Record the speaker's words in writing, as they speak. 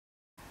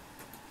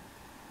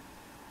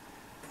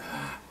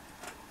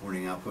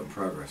Warning output in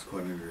progress. Go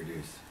ahead and maybe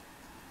reduce.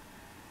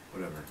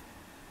 Whatever.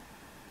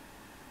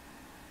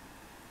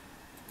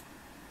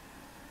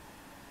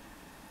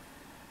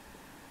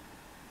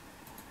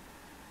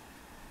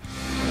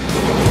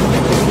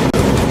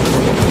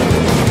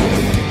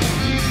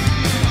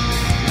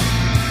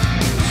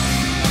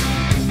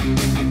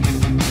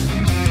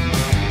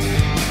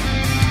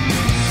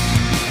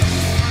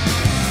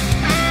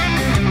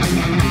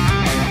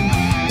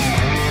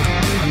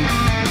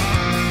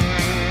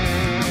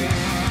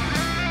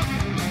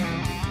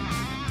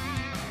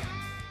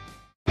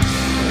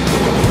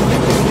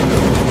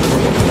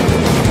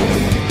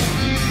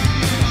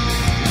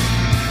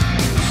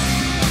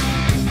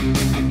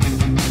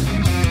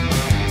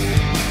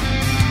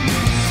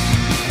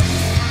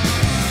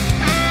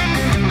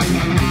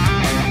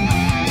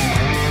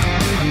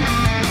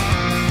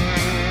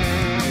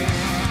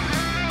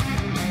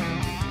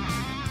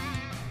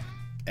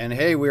 And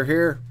hey, we're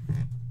here.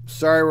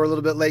 Sorry we're a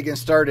little bit late getting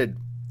started.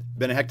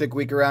 Been a hectic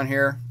week around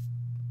here.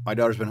 My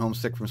daughter's been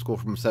homesick from school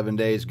for 7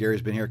 days.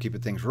 Gary's been here keeping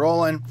things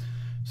rolling.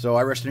 So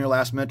I rushed in here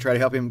last minute, try to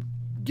help him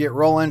get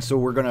rolling. So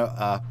we're going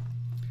to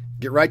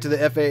get right to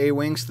the FAA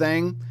Wings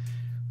thing.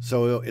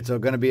 So it's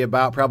going to be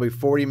about probably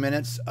 40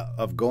 minutes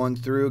of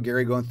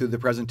Gary going through the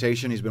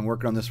presentation. He's been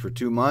working on this for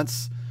 2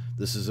 months.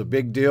 This is a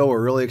big deal.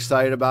 We're really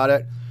excited about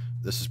it.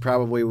 This is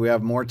probably, we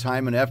have more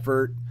time and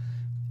effort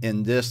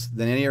in this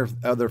than any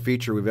other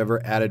feature we've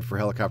ever added for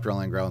Helicopter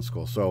Online Ground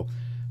School. So,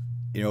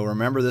 you know,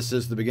 remember, this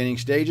is the beginning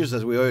stages,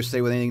 as we always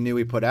say with anything new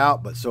we put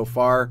out, but so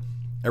far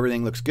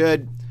everything looks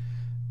good.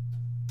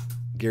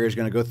 Gary's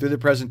going to go through the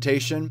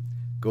presentation.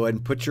 Go ahead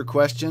and put your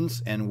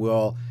questions, and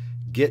we'll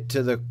get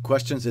to the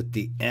questions at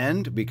the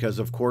end, because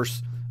of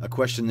course a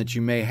question that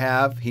you may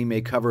have he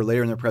may cover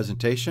later in the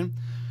presentation.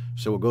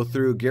 So we'll go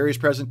through Gary's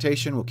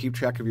presentation, we'll keep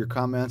track of your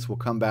comments, we'll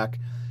come back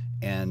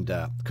and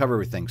cover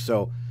everything.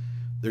 So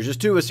there's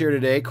just 2 of us here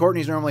today.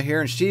 Courtney's normally here,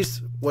 and she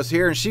was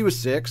here and she was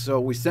sick, so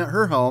we sent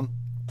her home.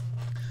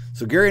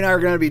 So Gary and I are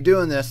going to be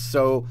doing this,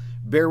 so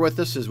bear with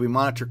us as we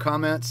monitor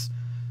comments.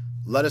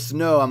 Let us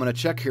know. I'm going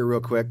to check here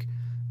real quick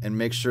and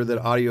make sure that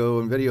audio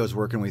and video is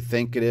working. We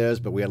think it is,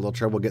 but we had a little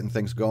trouble getting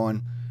things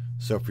going.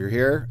 So if you're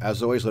here,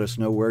 as always, let us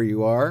know where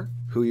you are,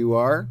 who you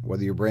are,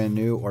 whether you're brand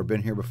new or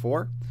been here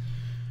before.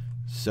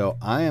 So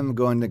I am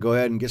going to go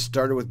ahead and get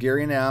started with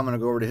Gary now. I'm going to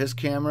go over to his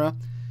camera,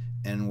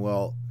 and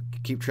we'll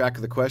keep track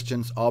of the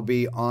questions. I'll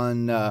be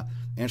on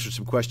answering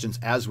some questions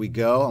as we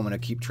go. I'm going to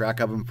keep track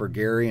of them for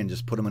Gary and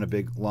just put them in a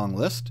big long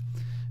list,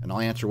 and I'll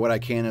answer what I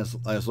can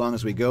as long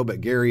as we go.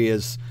 But Gary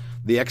is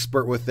the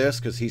expert with this,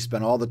 because he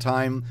spent all the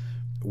time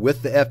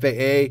with the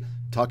FAA,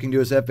 talking to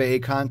his FAA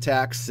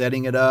contacts,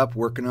 setting it up,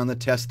 working on the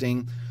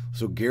testing.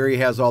 So Gary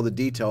has all the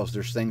details.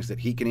 There's things that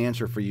he can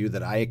answer for you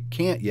that I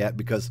can't yet,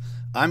 because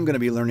I'm going to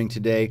be learning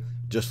today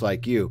just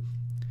like you.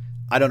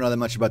 I don't know that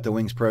much about the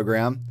Wings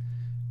program.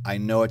 I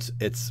know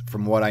it's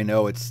from what I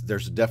know,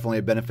 there's definitely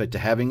a benefit to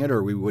having it,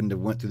 or we wouldn't have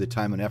went through the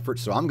time and effort.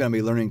 So I'm going to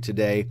be learning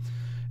today.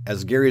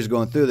 As Gary's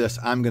going through this,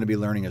 I'm going to be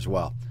learning as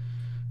well.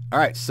 All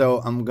right,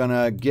 so I'm going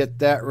to get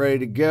that ready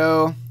to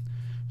go.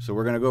 So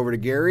we're going to go over to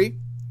Gary,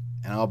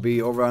 and I'll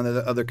be over on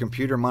the other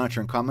computer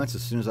monitoring comments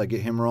as soon as I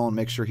get him rolling,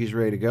 make sure he's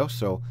ready to go.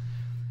 So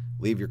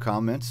leave your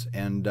comments,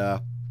 and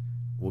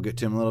we'll get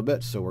to him in a little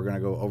bit. So we're going to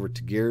go over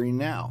to Gary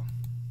now.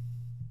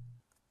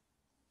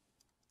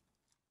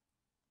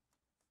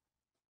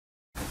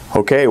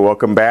 Okay,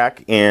 welcome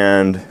back,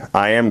 and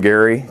I am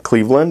Gary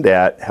Cleveland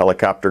at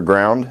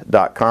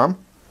helicopterground.com.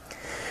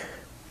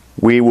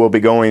 We will be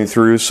going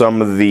through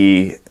some of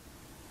the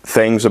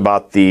things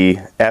about the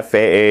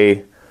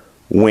FAA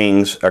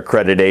Wings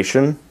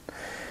accreditation.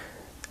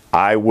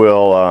 I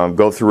will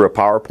go through a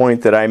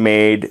PowerPoint that I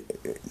made,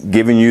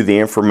 giving you the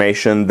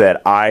information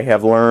that I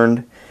have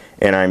learned,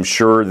 and I'm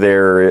sure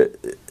there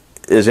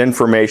is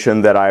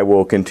information that I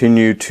will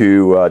continue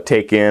to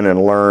take in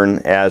and learn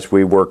as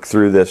we work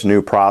through this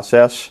new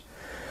process.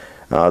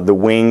 The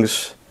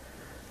Wings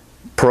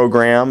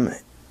program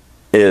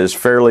is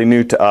fairly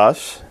new to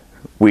us.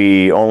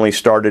 We only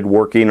started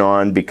working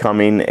on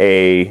becoming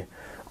an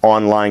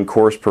online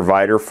course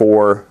provider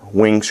for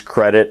Wings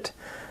Credit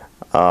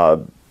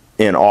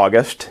in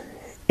August,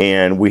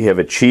 and we have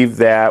achieved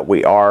that.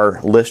 We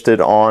are listed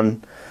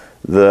on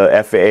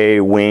the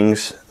FAA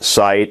Wings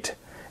site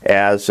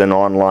as an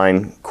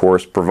online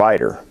course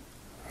provider.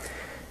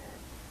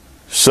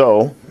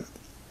 So,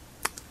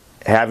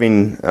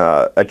 having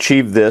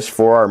achieved this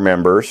for our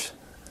members,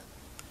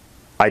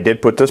 I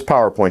did put this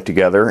PowerPoint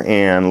together,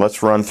 and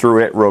let's run through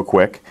it real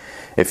quick.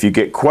 If you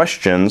get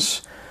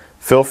questions,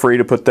 feel free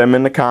to put them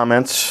in the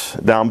comments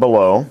down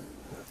below,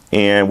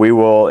 and we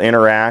will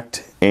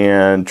interact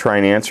and try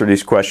and answer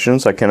these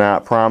questions. I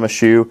cannot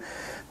promise you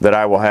that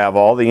I will have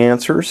all the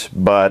answers,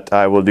 but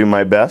I will do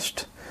my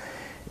best.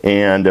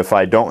 And if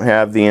I don't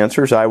have the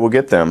answers, I will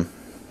get them,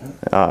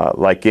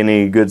 like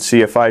any good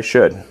CFI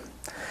should.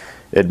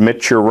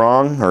 Admit you're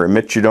wrong, or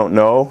admit you don't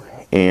know,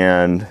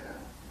 and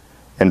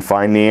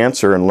find the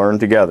answer and learn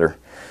together.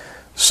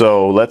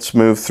 So let's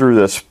move through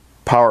this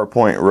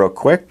PowerPoint real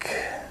quick.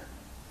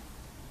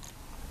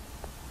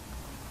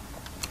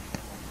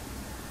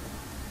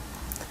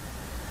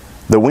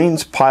 The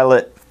Wings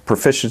Pilot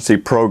Proficiency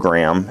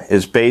Program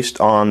is based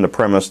on the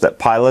premise that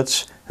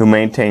pilots who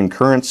maintain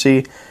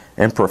currency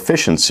and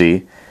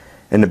proficiency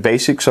in the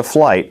basics of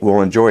flight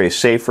will enjoy a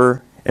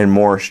safer and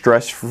more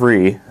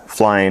stress-free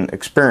flying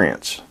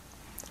experience.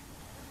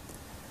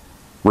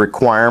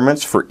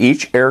 Requirements for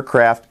each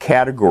aircraft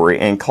category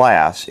and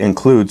class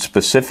include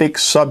specific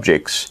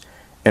subjects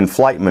and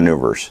flight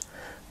maneuvers.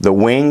 The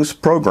Wings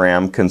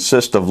program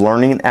consists of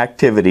learning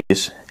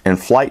activities and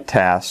flight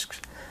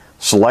tasks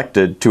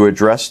selected to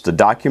address the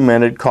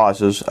documented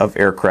causes of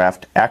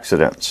aircraft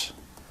accidents.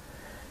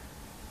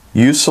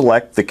 You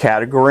select the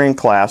category and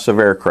class of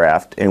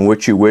aircraft in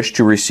which you wish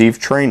to receive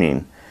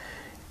training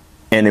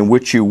and in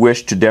which you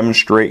wish to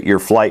demonstrate your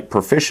flight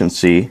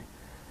proficiency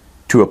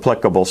to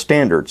applicable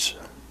standards.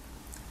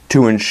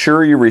 To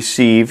ensure you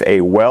receive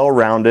a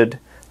well-rounded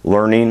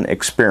learning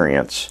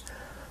experience,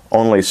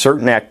 only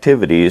certain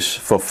activities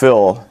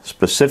fulfill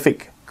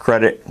specific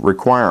credit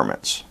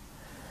requirements.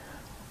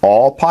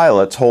 All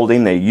pilots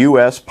holding a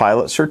U.S.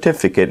 pilot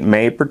certificate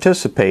may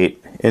participate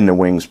in the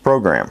Wings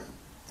program.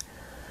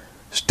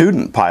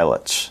 Student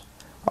pilots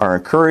are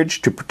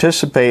encouraged to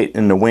participate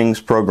in the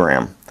Wings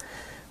program.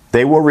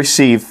 They will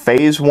receive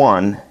Phase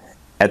 1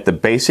 at the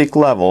basic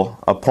level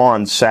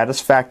upon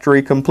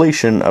satisfactory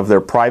completion of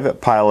their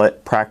private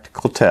pilot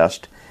practical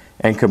test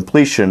and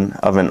completion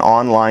of an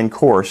online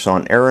course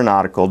on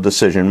aeronautical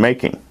decision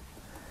making.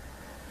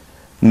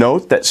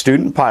 Note that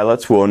student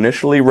pilots will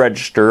initially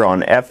register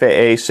on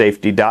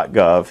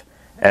FAAsafety.gov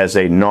as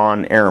a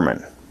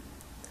non-airman.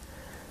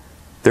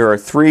 There are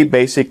 3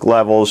 basic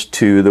levels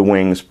to the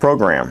Wings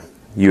program.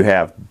 You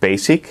have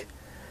Basic,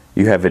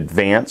 you have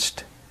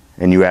Advanced,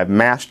 and you have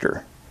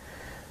Master.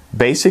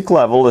 Basic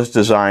level is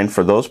designed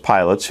for those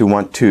pilots who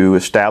want to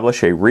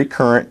establish a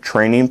recurrent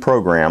training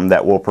program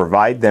that will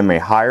provide them a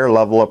higher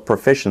level of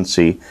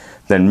proficiency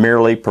than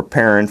merely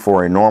preparing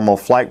for a normal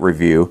flight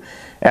review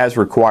as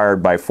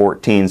required by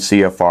 14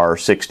 CFR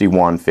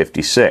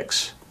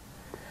 6156.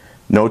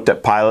 Note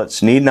that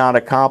pilots need not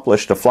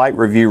accomplish the flight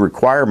review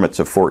requirements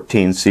of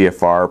 14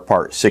 CFR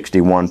Part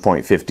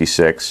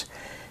 61.56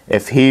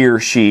 if he or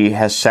she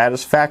has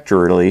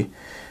satisfactorily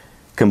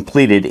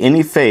completed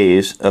any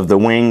phase of the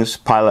Wings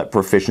Pilot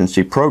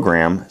Proficiency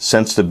Program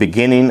since the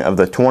beginning of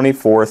the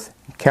 24th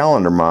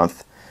calendar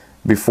month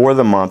before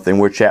the month in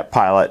which that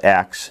pilot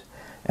acts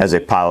as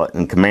a pilot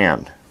in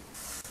command.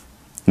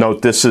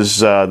 Note this is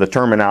the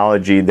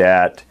terminology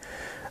that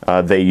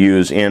they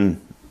use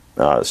in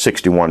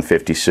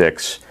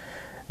 6156.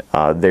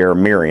 They're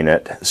mirroring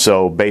it.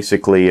 So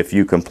basically, if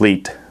you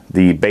complete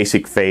the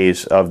basic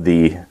phase of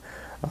the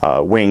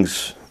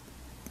Wings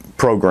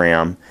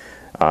program,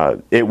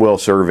 it will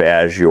serve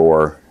as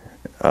your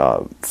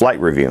flight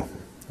review.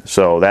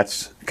 So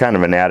that's kind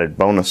of an added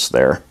bonus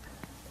there.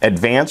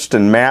 Advanced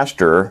and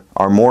Master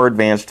are more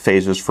advanced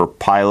phases for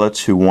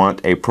pilots who want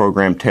a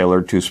program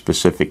tailored to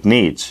specific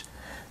needs.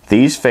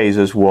 These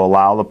phases will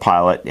allow the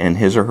pilot and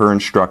his or her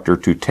instructor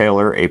to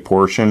tailor a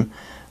portion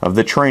of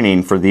the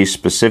training for these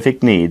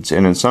specific needs,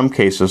 and in some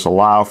cases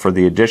allow for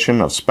the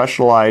addition of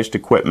specialized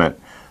equipment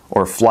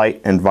or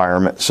flight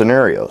environment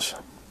scenarios.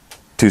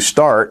 To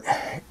start,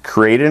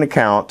 create an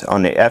account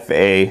on the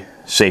FAA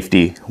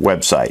Safety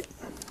website.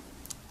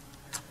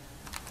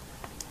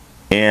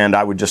 And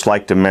I would just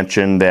like to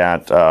mention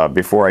that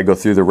before I go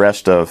through the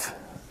rest of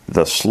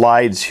the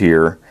slides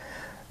here,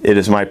 it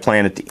is my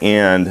plan at the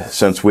end,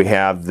 since we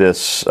have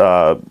this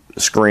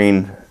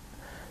screen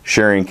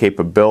sharing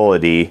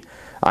capability,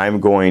 I'm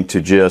going to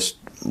just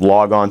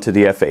log on to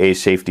the FAA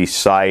Safety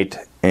site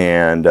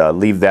and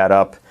leave that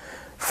up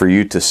for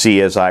you to see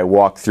as I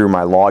walk through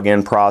my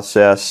login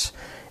process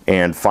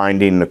and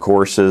finding the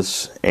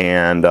courses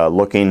and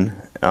looking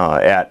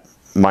at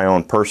my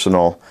own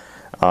personal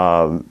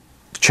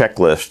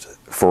checklist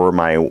for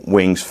my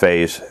Wings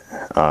phase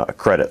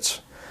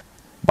credits.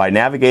 By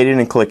navigating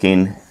and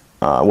clicking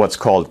what's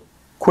called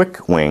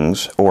Quick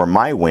Wings or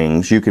My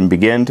Wings, you can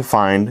begin to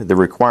find the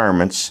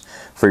requirements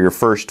for your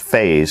first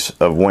phase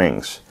of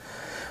Wings.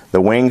 The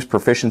Wings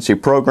Proficiency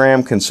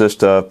Program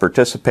consists of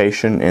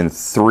participation in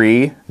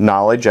 3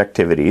 knowledge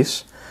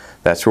activities,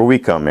 that's where we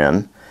come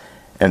in,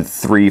 and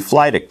 3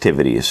 flight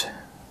activities.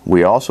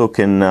 We also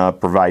can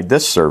provide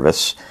this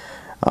service,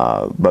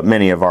 but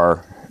many of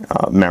our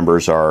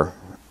members are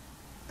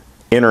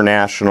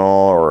international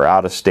or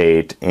out of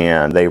state,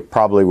 and they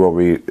probably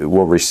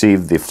will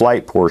receive the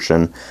flight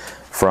portion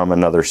from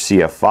another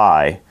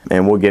CFI,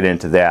 and we'll get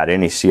into that.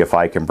 Any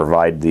CFI can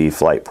provide the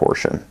flight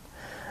portion.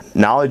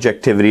 Knowledge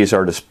activities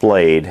are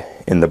displayed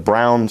in the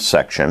brown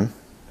section,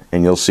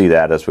 and you'll see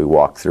that as we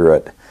walk through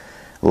it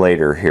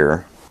later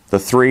here. The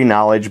 3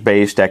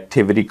 knowledge-based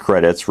activity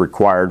credits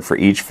required for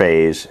each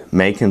phase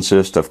may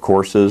consist of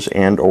courses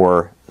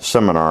and/or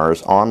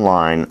seminars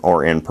online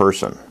or in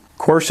person.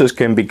 Courses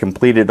can be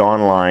completed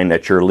online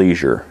at your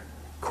leisure.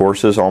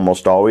 Courses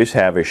almost always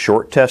have a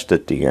short test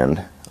at the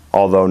end,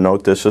 although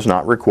note this is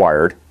not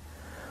required.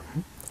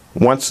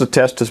 Once the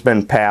test has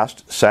been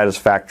passed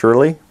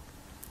satisfactorily,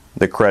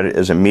 the credit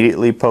is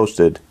immediately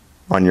posted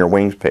on your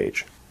Wings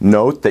page.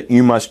 Note that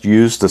you must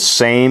use the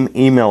same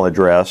email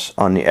address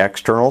on the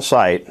external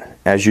site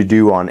as you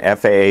do on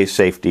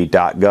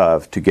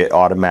FAAsafety.gov to get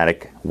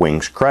automatic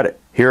wings credit.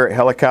 Here at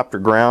Helicopter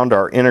Ground,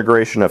 our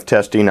integration of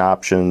testing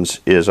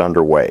options is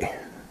underway.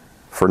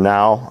 For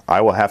now,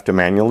 I will have to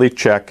manually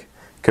check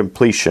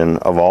completion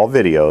of all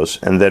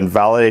videos and then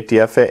validate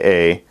the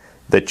FAA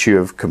that you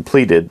have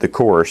completed the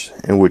course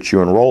in which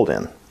you enrolled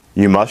in.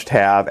 You must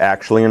have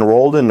actually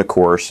enrolled in the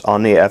course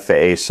on the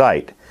FAA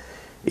site.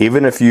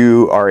 Even if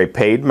you are a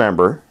paid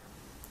member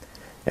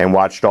and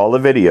watched all the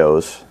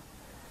videos,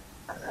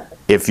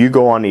 if you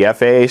go on the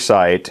FAA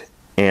site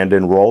and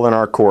enroll in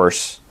our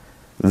course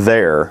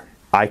there,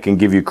 I can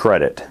give you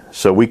credit.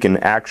 So we can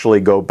actually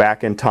go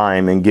back in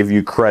time and give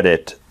you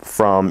credit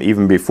from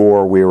even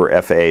before we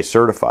were FAA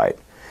certified.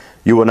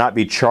 You will not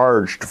be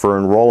charged for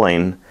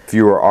enrolling if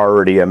you are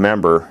already a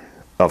member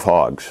of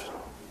HOGS.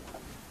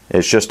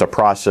 It's just a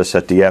process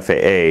that the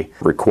FAA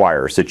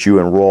requires, that you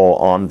enroll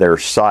on their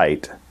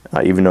site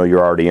even though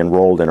you're already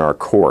enrolled in our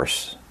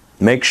course.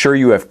 Make sure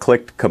you have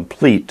clicked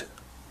complete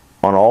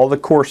on all the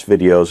course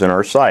videos in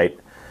our site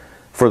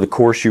for the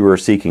course you are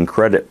seeking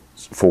credit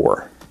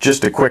for.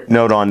 Just a quick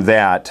note on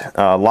that.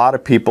 A lot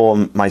of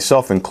people,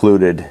 myself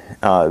included,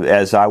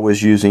 as I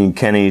was using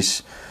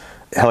Kenny's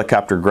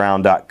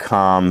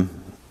helicopterground.com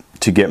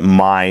to get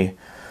my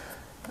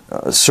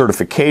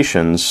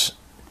certifications,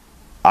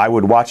 I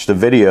would watch the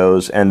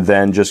videos and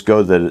then just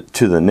go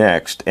to the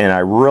next, and I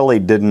really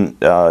didn't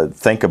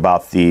think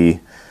about the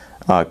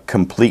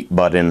complete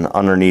button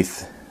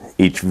underneath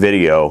each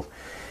video,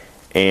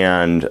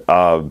 and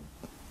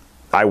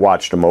I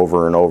watched them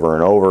over and over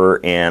and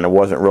over, and I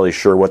wasn't really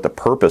sure what the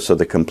purpose of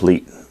the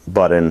complete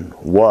button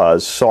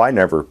was, so I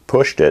never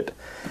pushed it.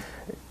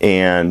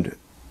 And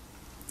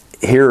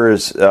here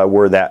is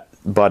where that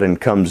button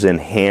comes in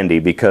handy,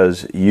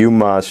 because you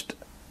must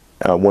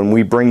when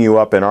we bring you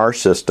up in our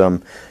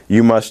system,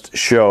 you must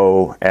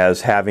show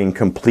as having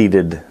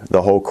completed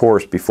the whole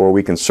course before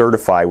we can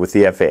certify with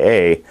the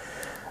FAA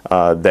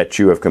that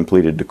you have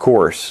completed the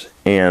course.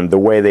 And the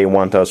way they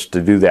want us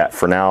to do that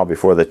for now,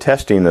 before the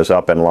testing is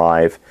up and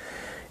live,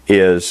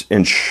 is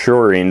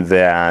ensuring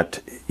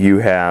that you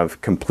have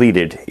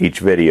completed each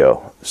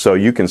video. So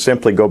you can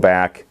simply go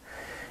back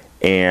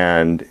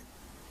and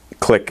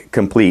click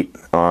complete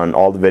on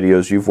all the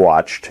videos you've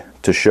watched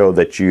to show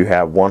that you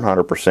have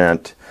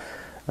 100%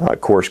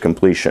 course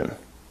completion.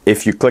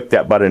 If you click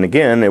that button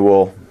again, it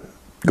will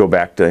go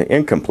back to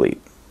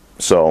incomplete.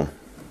 So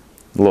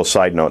a little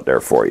side note there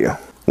for you.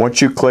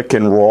 Once you click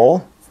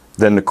enroll,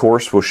 then the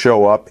course will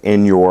show up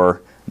in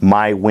your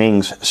My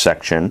Wings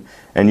section,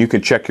 and you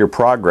can check your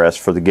progress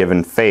for the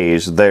given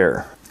phase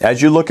there.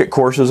 As you look at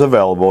courses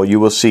available, you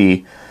will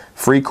see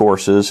free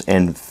courses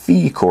and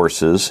fee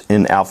courses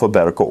in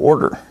alphabetical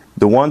order.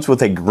 The ones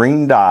with a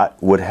green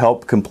dot would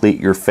help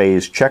complete your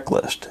phase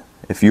checklist.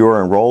 If you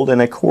are enrolled in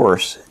a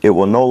course, it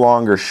will no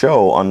longer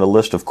show on the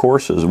list of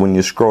courses when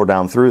you scroll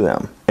down through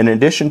them. In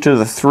addition to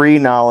the 3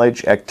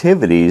 knowledge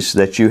activities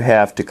that you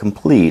have to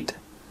complete,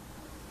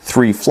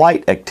 3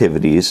 flight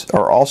activities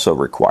are also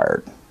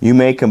required. You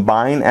may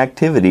combine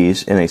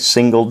activities in a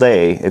single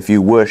day if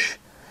you wish,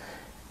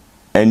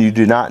 and you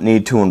do not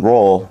need to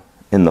enroll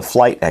in the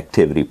flight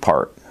activity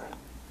part.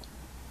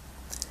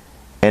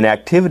 An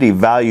activity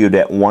valued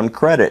at 1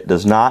 credit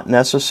does not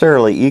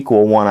necessarily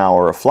equal 1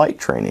 hour of flight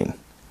training.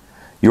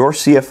 Your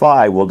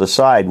CFI will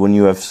decide when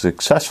you have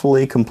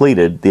successfully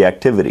completed the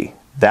activity.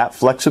 That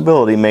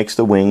flexibility makes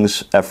the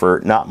wings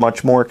effort not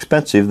much more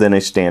expensive than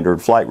a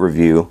standard flight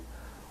review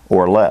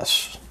or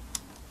less.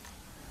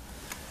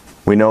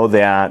 We know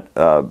that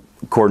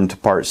according to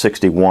Part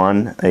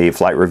 61, a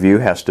flight review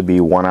has to be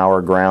 1 hour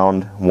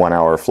ground, 1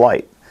 hour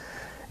flight.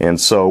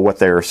 And so what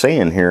they're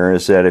saying here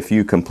is that if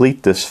you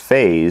complete this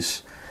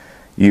phase,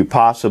 you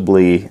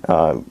possibly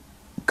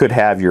could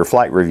have your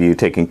flight review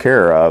taken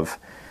care of,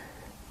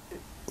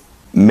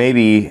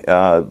 maybe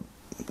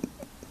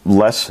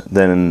less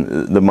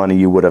than the money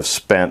you would have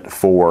spent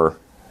for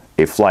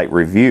a flight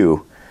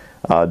review,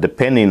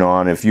 depending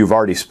on if you've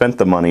already spent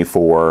the money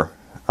for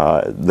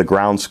the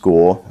ground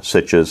school,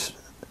 such as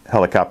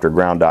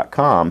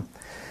helicopterground.com,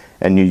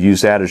 and you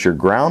use that as your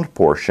ground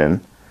portion.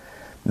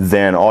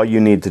 Then all you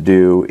need to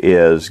do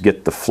is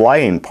get the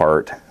flying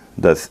part,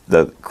 the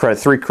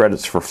 3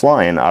 credits for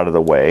flying, out of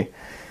the way,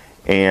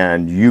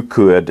 and you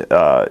could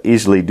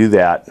easily do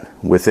that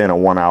within a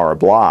 1 hour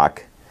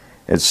block.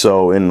 And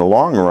so in the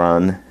long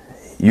run,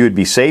 you would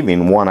be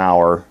saving 1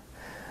 hour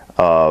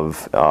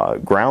of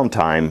ground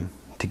time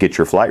to get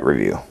your flight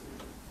review,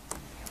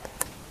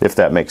 if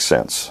that makes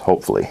sense,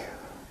 hopefully.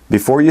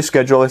 Before you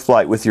schedule a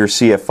flight with your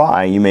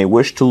CFI, you may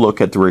wish to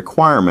look at the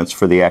requirements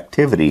for the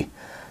activity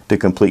to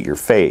complete your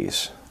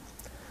phase.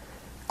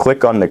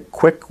 Click on the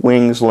Quick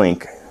Wings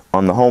link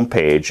on the home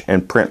page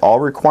and print all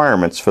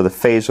requirements for the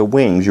phase of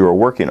wings you are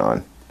working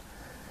on.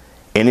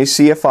 Any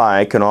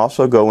CFI can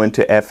also go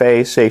into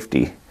FAA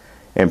Safety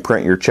and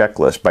print your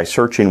checklist by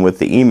searching with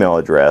the email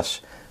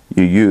address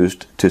you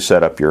used to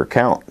set up your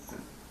account.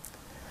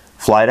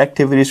 Flight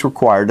activities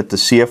required that the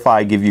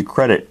CFI give you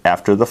credit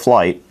after the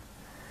flight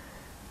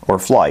or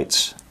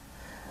flights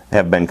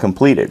have been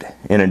completed.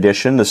 In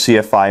addition, the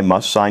CFI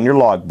must sign your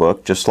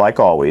logbook, just like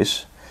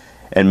always,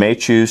 and may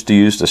choose to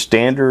use the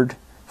standard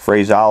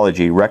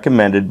phraseology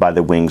recommended by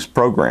the WINGS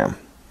program.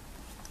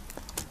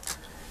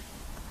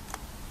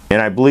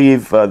 And I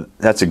believe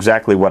that's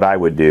exactly what I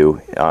would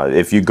do.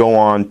 If you go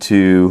on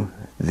to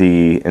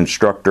the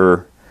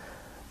instructor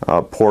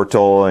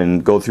portal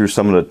and go through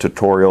some of the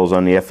tutorials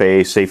on the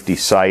FAA safety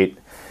site,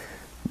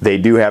 they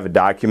do have a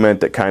document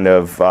that kind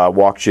of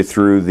walks you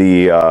through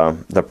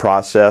the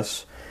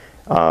process.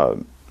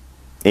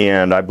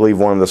 And I believe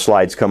one of the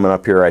slides coming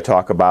up here I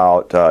talk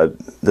about the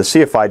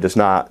CFI does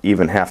not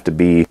even have to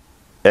be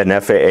an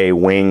FAA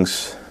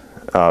WINGS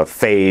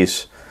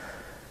phase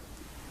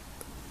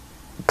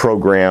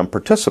program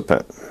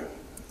participant.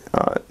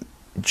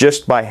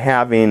 Just by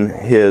having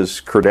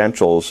his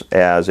credentials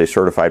as a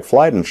certified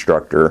flight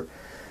instructor,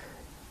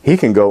 he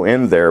can go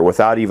in there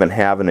without even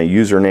having a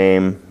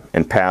username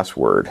and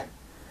password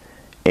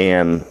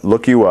and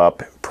look you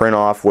up, print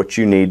off what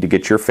you need to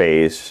get your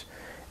phase,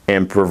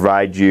 and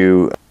provide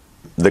you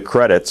the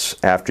credits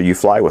after you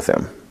fly with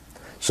him.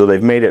 So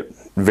they've made it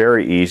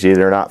very easy.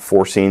 They're not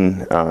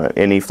forcing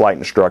any flight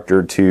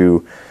instructor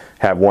to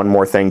have one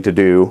more thing to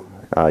do.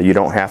 You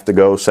don't have to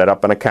go set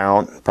up an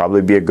account.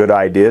 Probably be a good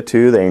idea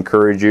too. They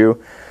encourage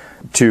you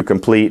to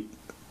complete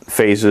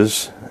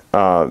phases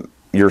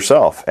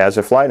yourself as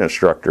a flight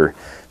instructor,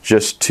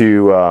 just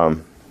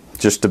to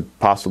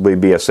possibly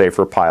be a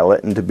safer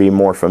pilot and to be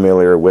more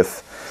familiar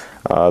with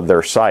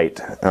their site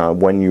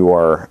when you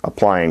are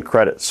applying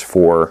credits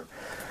for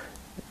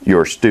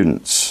your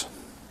students.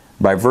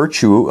 By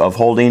virtue of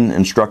holding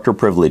instructor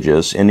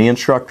privileges, any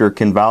instructor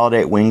can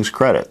validate WINGS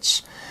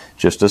credits.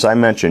 Just as I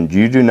mentioned,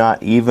 you do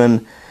not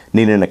even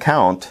need an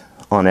account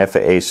on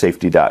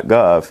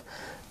FAAsafety.gov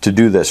to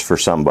do this for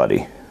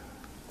somebody.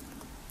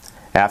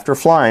 After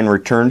flying,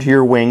 return to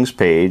your WINGS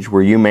page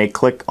where you may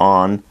click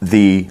on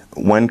the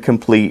When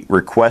Complete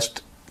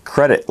Request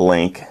Credit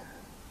link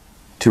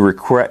to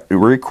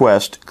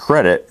request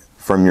credit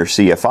from your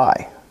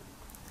CFI.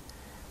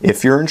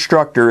 If your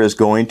instructor is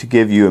going to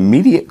give you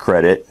immediate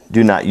credit,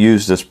 do not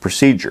use this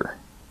procedure.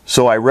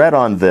 So I read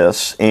on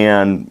this,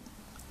 and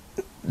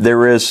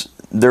there is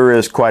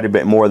quite a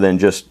bit more than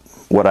just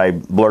what I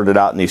blurted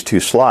out in these two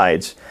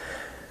slides.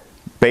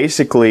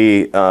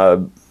 Basically,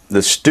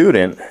 the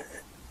student,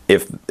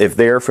 if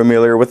they're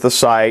familiar with the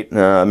site,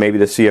 maybe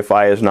the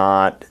CFI is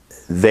not,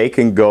 they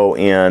can go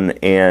in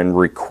and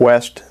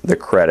request the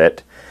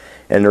credit.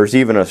 And there's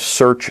even a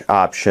search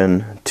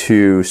option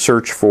to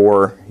search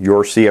for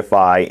your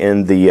CFI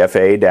in the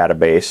FAA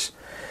database.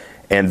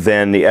 And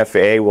then the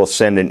FAA will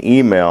send an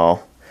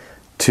email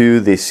to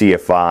the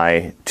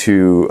CFI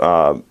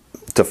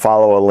to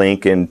follow a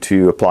link and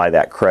to apply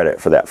that credit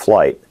for that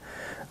flight,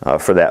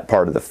 for that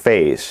part of the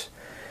phase.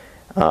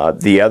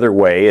 The other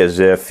way is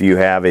if you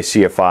have a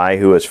CFI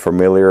who is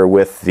familiar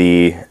with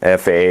the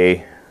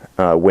FAA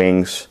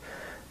WINGS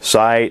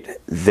site,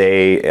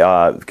 they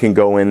can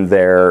go in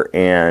there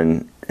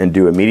and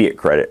do immediate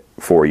credit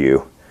for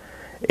you.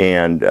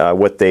 And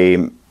what they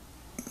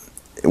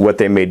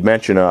made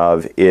mention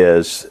of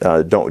is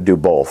don't do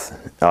both,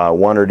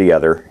 one or the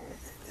other.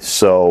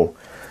 So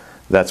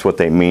that's what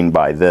they mean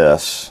by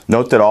this.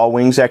 Note that all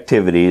WINGS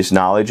activities,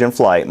 knowledge and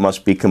flight,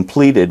 must be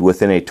completed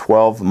within a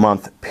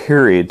 12-month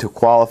period to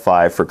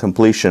qualify for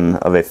completion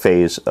of a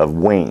phase of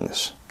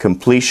WINGS.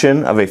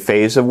 Completion of a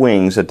phase of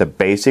WINGS at the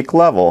basic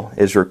level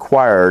is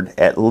required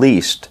at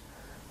least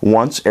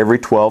once every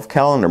 12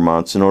 calendar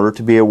months in order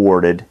to be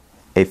awarded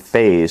a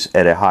phase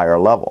at a higher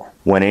level.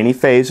 When any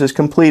phase is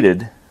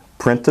completed,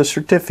 print the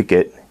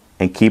certificate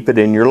and keep it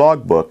in your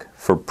logbook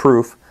for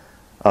proof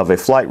of a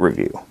flight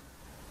review.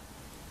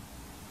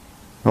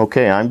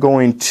 Okay, I'm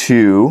going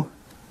to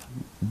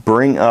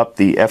bring up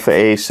the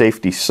FAA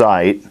safety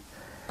site,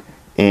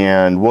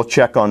 and we'll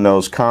check on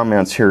those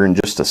comments here in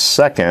just a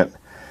second.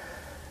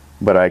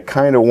 But I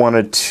kind of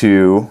wanted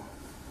to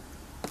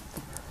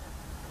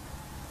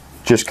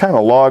just kind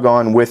of log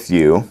on with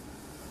you.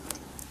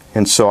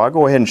 And so I'll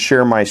go ahead and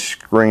share my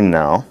screen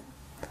now,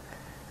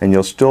 and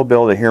you'll still be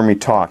able to hear me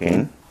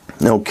talking.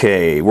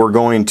 Okay, we're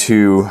going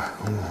to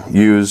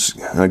use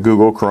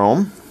Google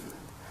Chrome.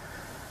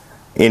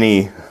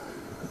 Any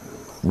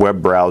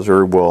web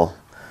browser will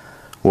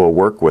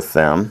work with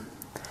them.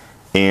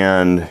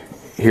 And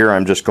here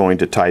I'm just going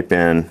to type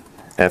in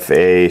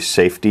FAA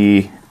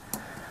safety,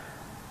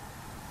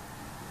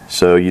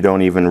 so you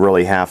don't even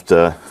really have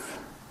to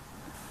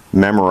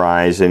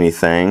memorize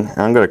anything.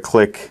 I'm going to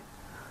click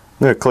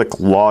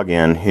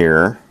login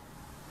here,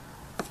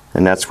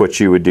 and that's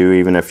what you would do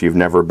even if you've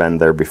never been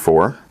there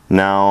before.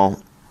 Now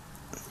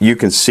you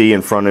can see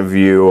in front of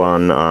you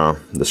on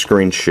the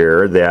screen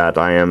share that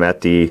I am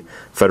at the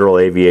Federal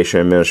Aviation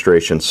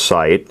Administration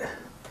site,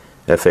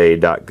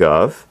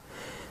 FAA.gov.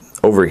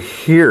 Over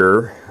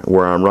here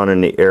where I'm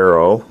running the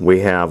arrow,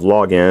 we have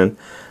login,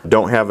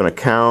 don't have an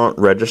account,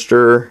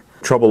 register,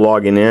 trouble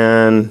logging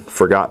in,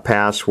 forgot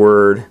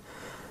password.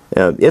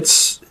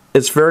 It's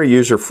very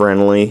user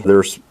friendly.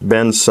 There's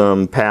been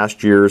some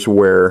past years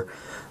where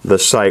the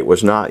site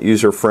was not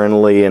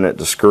user-friendly and it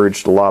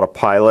discouraged a lot of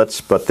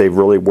pilots, but they've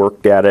really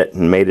worked at it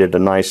and made it a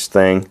nice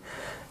thing.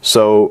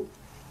 So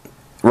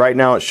right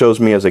now it shows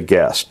me as a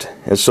guest.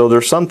 And so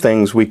there's some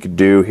things we could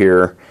do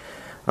here.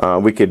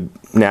 We could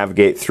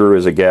navigate through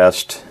as a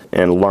guest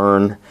and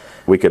learn.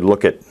 We could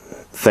look at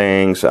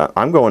things.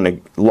 I'm going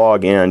to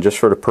log in just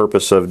for the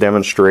purpose of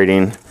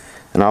demonstrating,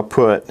 and I'll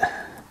put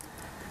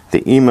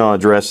the email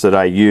address that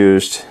I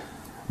used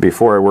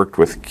before I worked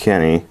with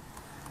Kenny,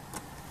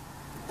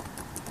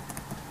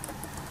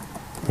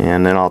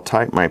 and then I'll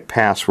type my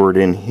password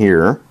in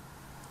here.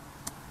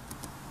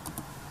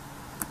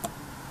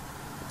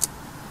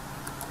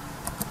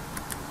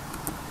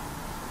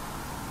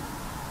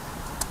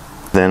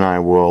 Then I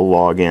will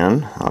log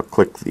in. I'll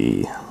click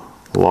the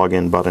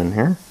login button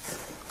here.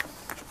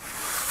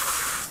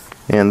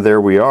 And there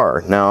we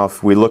are. Now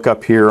if we look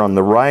up here on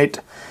the right,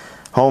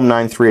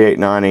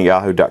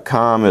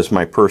 home9389@yahoo.com is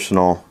my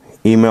personal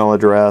email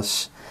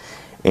address,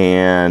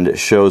 and it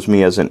shows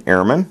me as an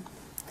airman.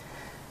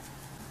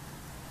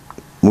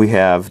 We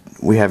have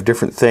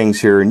different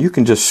things here, and you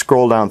can just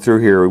scroll down through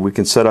here. We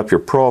can set up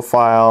your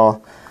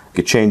profile. You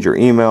can change your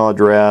email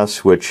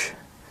address, which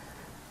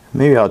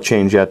maybe I'll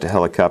change that to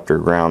Helicopter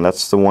Ground.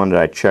 That's the one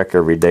that I check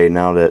every day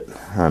now that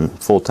I'm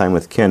full-time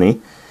with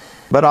Kenny.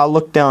 But I'll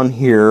look down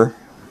here.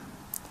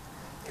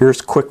 Here's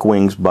Quick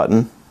Wings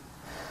button.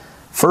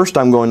 First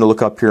I'm going to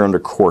look up here under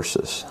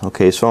courses.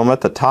 Okay, so I'm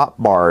at the top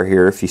bar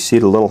here. If you see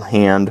the little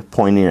hand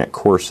pointing at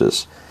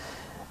courses,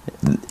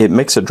 it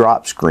makes a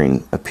drop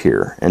screen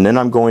appear. And then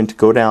I'm going to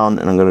go down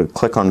and I'm going to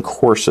click on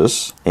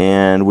courses,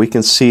 and we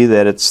can see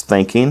that it's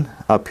thinking.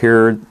 Up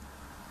here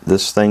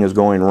this thing is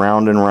going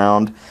round and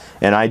round.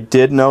 And I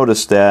did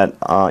notice that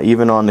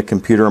even on the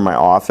computer in my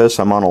office,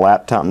 I'm on a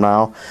laptop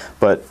now,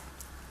 but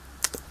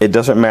it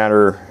doesn't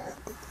matter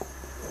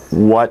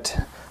what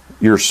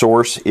your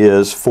source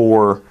is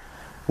for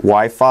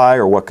Wi-Fi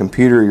or what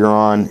computer you're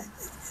on,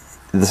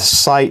 the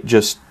site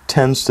just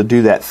tends to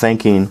do that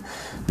thinking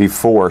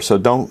before. So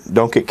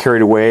don't get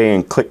carried away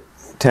and click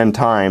 10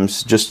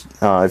 times. Just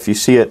if you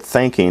see it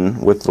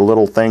thinking with the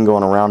little thing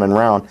going around and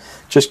around,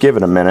 just give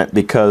it a minute,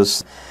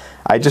 because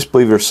I just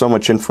believe there's so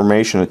much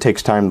information it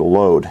takes time to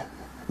load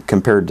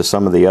compared to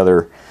some of the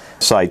other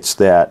sites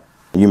that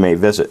you may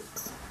visit.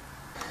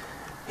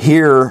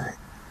 Here,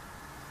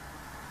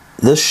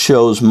 this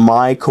shows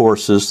my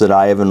courses that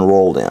I have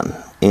enrolled in,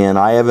 and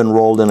I have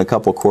enrolled in a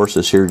couple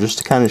courses here just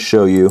to kind of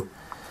show you.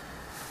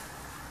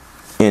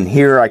 And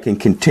here I can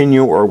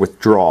continue or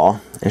withdraw.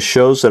 It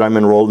shows that I'm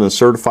enrolled in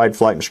Certified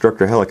Flight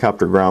Instructor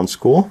Helicopter Ground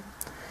School.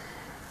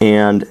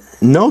 And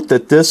note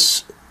that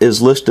this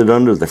is listed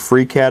under the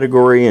free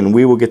category, and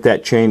we will get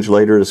that changed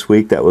later this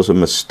week. That was a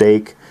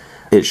mistake.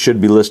 It should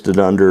be listed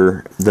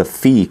under the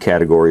fee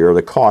category or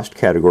the cost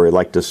category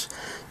like this.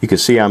 You can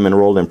see I'm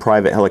enrolled in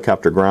Private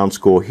Helicopter Ground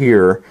School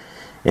here,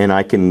 and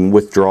I can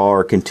withdraw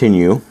or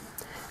continue.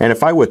 And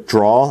if I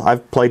withdraw,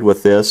 I've played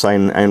with this. I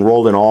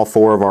enrolled in all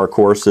 4 of our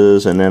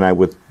courses, and then I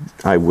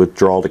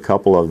withdrawed a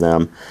couple of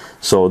them,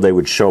 so they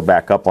would show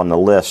back up on the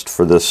list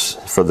for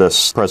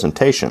this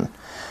presentation.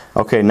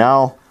 Okay,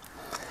 now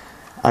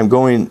I'm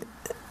going,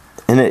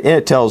 and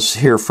it tells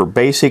here for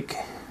basic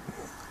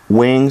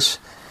wings,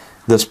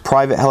 this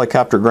Private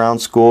Helicopter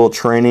Ground School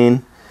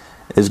training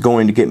is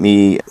going to get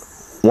me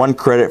 1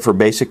 credit for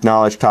Basic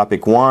Knowledge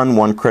Topic 1,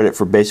 1 credit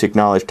for Basic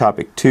Knowledge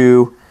Topic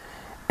 2,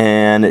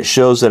 and it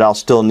shows that I'll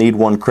still need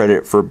 1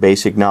 credit for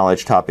Basic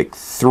Knowledge Topic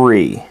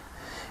 3.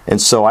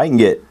 And so I can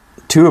get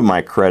 2 of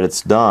my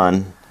credits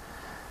done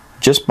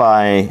just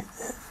by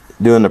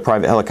doing the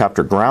Private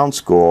Helicopter Ground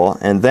School,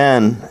 and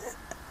then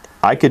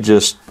I could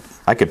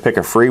pick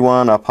a free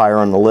one up higher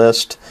on the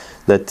list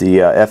that the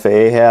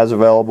FAA has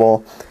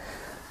available,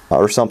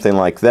 or something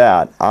like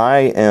that.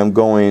 I am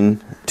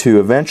going to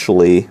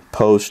eventually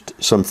post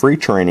some free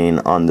training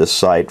on this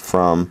site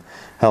from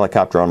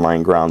Helicopter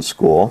Online Ground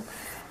School,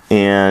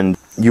 and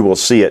you will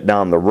see it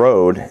down the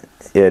road.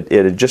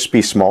 It'd just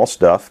be small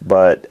stuff,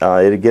 but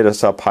it'd get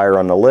us up higher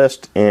on the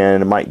list,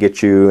 and it might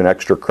get you an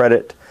extra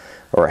credit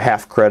or a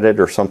half credit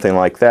or something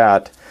like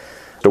that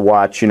to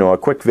watch, a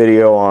quick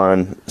video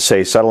on,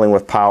 say, settling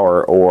with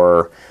power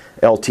or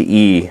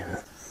LTE.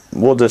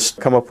 We'll just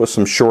come up with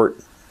some short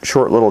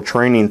little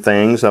training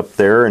things up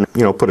there, and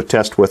put a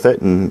test with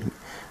it and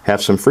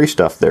have some free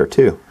stuff there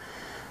too.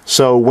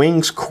 So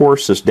Wings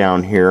courses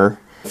down here,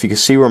 if you can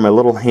see where my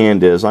little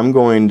hand is, I'm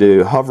going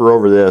to hover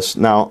over this.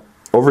 Now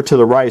over to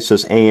the right it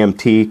says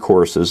AMT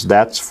courses.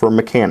 That's for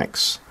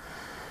mechanics.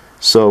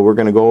 So we're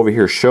going to go over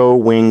here, show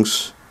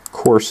Wings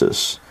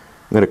courses.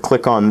 I'm going to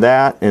click on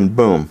that, and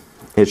boom,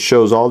 it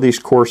shows all these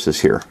courses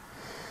here.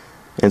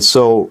 And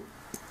so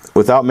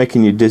without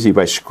making you dizzy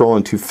by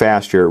scrolling too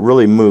fast here, it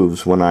really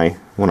moves when I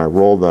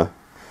roll the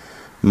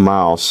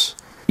mouse.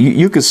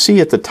 You can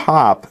see at the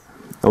top,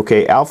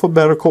 okay,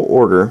 alphabetical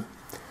order,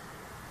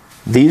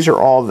 these are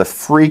all the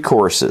free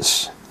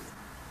courses.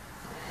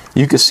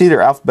 You can see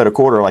their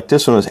alphabetical order, like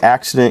this one is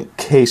Accident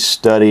Case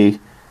Study,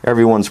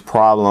 Everyone's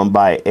Problem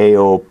by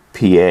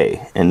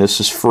AOPA, and this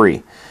is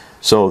free.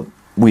 So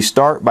we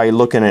start by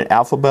looking at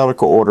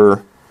alphabetical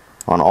order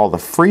on all the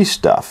free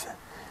stuff.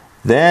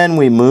 Then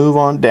we move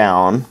on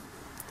down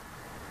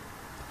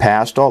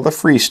past all the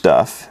free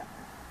stuff,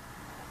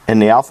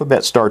 and the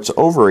alphabet starts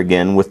over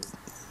again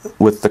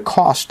with the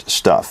cost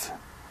stuff.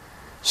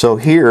 So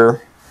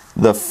here,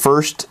 the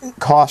first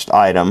cost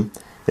item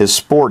is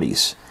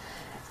Sporties.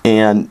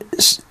 And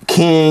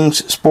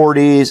Kings,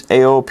 Sporties,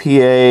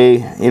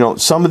 AOPA, you know,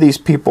 some of these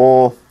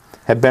people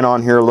have been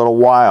on here a little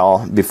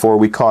while before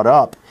we caught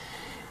up.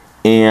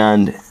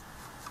 And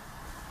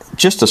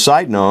just a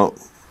side note,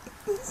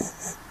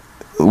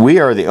 we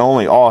are the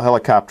only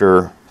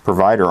all-helicopter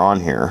provider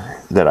on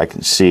here that I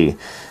can see.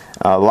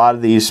 A lot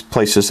of these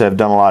places have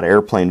done a lot of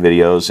airplane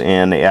videos,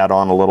 and they add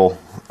on a little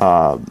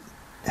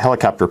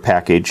helicopter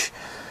package,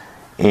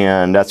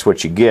 and that's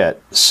what you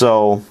get.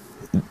 So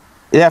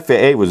the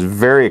FAA was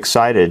very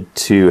excited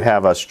to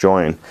have us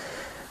join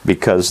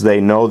because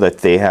they know that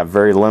they have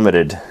very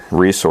limited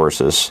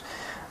resources.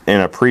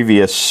 In a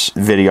previous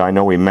video, I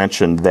know we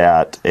mentioned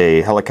that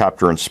a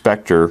helicopter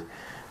inspector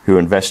who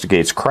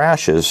investigates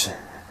crashes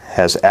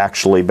has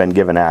actually been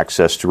given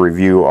access to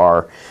review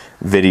our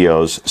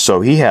videos.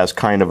 So he has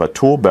kind of a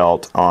tool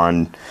belt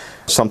on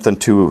something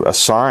to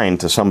assign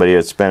to somebody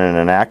that's been in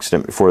an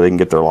accident before they can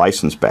get their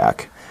license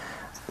back.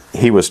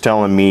 He was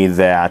telling me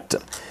that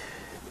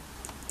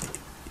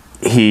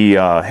he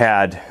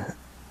had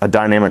a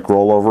dynamic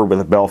rollover with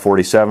a Bell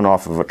 47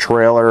 off of a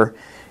trailer,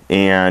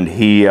 and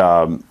he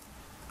actually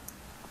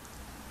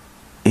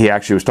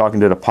was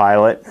talking to the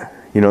pilot.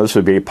 You know, this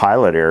would be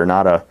pilot error,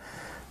 not a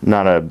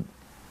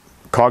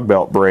cog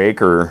belt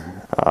break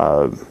or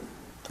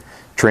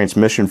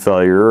transmission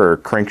failure or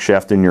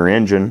crankshaft in your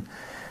engine.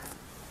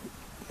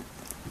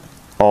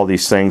 All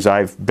these things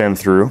I've been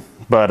through.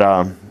 But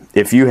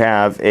if you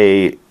have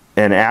an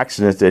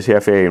accident that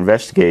the FAA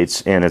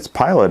investigates and it's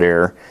pilot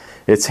error,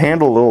 it's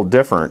handled a little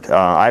different.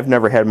 I've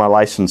never had my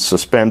license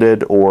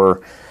suspended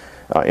or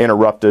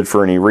interrupted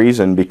for any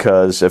reason,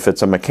 because if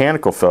it's a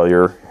mechanical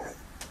failure,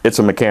 it's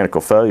a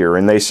mechanical failure,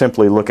 and they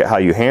simply look at how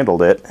you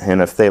handled it,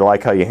 and if they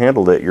like how you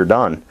handled it, you're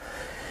done.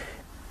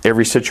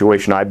 Every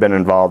situation I've been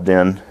involved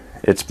in,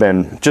 it's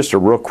been just a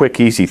real quick,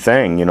 easy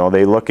thing. You know,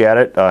 they look at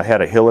it,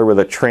 had a hiller with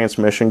a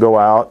transmission go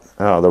out.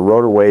 The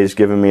rotorway's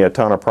given me a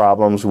ton of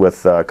problems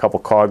with a couple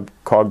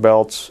cog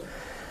belts,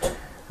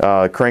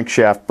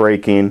 crankshaft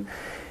braking,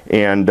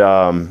 and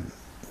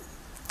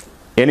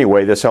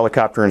anyway, this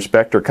helicopter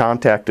inspector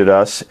contacted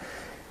us.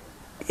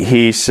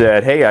 He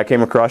said, hey, I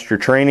came across your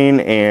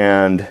training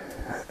and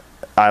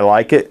I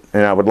like it,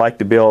 and I would like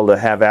to be able to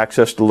have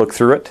access to look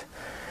through it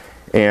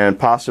and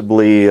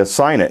possibly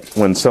assign it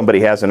when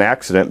somebody has an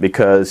accident,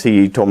 because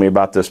he told me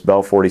about this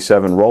Bell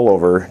 47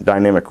 rollover,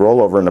 dynamic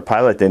rollover, and the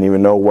pilot didn't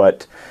even know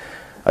what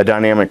a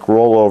dynamic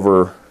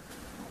rollover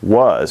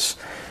was.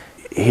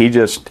 He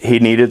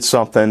needed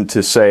something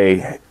to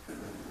say,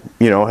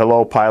 you know,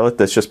 hello pilot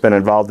that's just been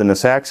involved in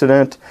this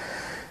accident,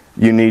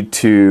 you need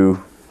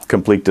to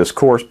complete this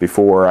course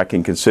before I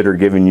can consider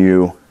giving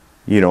you,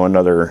 you know,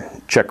 another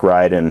check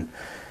ride and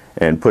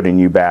putting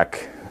you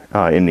back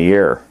in the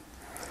air.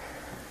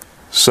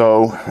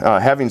 So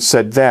having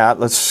said that,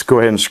 let's go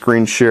ahead and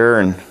screen share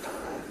and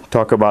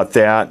talk about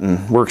that.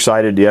 And we're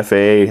excited the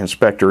FAA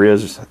inspector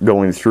is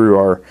going through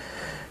our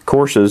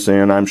courses,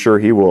 and I'm sure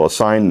he will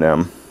assign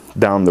them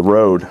down the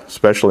road,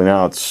 especially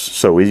now it's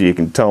so easy. You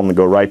can tell them to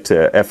go right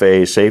to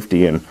FAA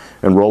safety and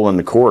roll in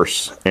the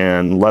course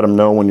and let them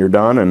know when you're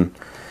done,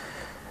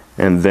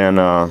 and then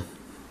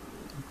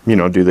you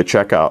know, do the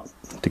checkout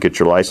to get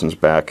your license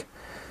back.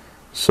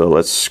 So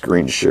let's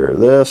screen share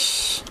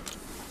this.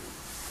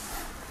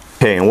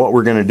 Okay, and what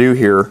we're going to do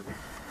here,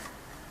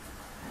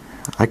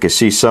 I can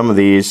see some of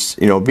these,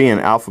 you know, being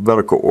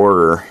alphabetical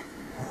order,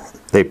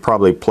 they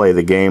probably play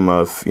the game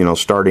of, you know,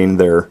 starting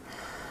their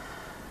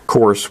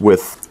course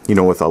with, you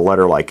know, with a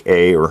letter like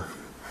A, or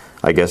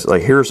I guess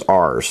like here's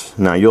ours.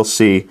 Now you'll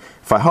see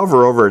if I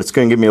hover over it, it's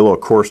going to give me a little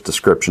course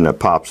description that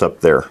pops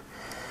up there.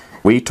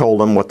 We told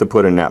them what to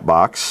put in that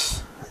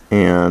box,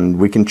 and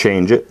we can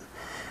change it.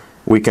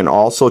 We can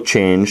also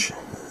change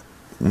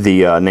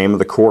the name of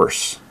the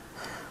course.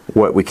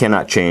 What we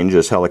cannot change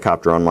is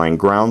Helicopter Online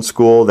Ground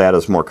School. That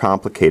is more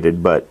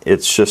complicated, but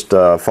it's just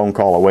a phone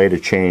call away to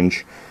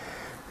change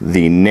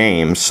the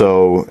name.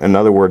 So in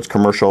other words,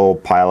 Commercial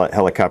Pilot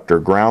Helicopter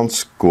Ground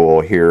School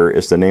here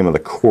is the name of the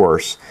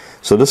course.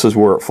 So this is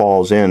where it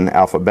falls in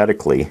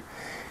alphabetically.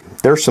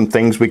 There's some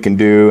things we can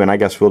do, and I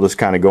guess we'll just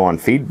kind of go on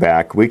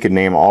feedback. We could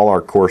name all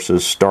our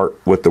courses start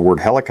with the word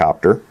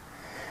helicopter,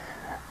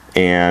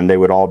 and they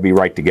would all be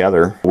right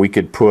together. We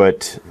could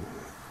put,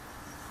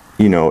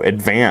 you know,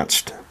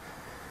 Advanced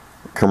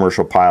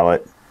Commercial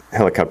Pilot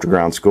Helicopter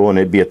Ground School, and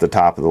it'd be at the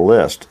top of the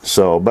list.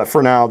 So, but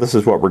for now, this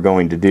is what we're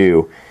going to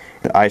do.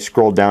 I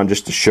scrolled down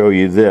just to show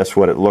you this,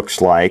 what it looks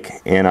like,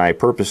 and I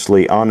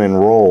purposely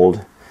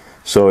unenrolled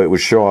so it would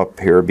show up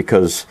here,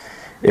 because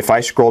if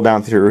I scroll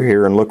down through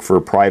here and look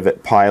for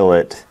private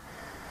pilot,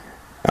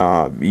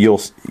 you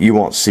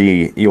won't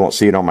see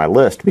it on my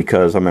list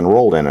because I'm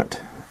enrolled in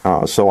it.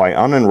 So I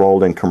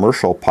unenrolled in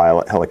Commercial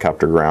Pilot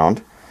Helicopter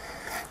Ground,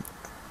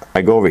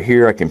 I go over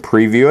here, I can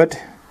preview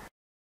it,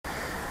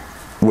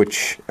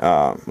 which,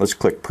 let's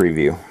click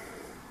preview.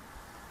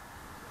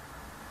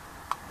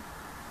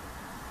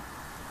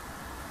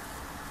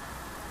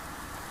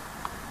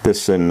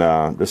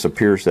 This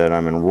appears that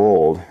I'm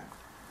enrolled.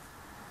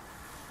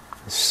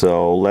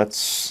 So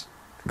let's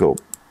go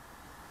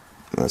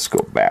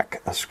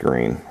back a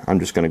screen.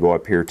 I'm just going to go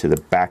up here to the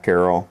back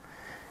arrow,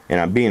 and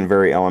I'm being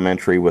very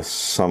elementary with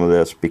some of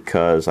this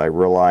because I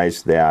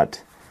realize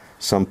that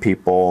some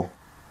people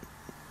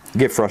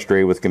get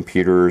frustrated with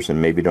computers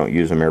and maybe don't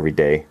use them every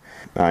day.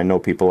 I know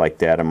people like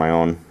that in my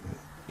own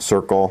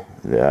circle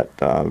that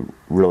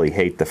really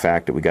hate the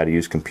fact that we got to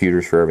use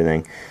computers for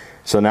everything.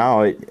 So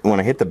now when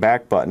I hit the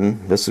back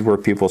button, this is where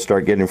people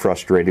start getting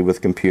frustrated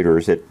with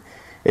computers. It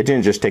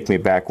didn't just take me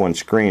back one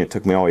screen, it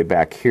took me all the way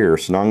back here.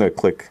 So now I'm going to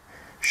click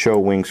Show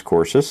Wings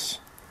Courses,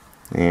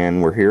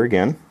 and we're here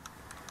again.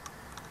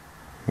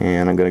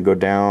 And I'm going to go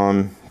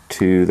down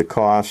to the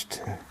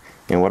cost,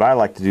 and what I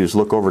like to do is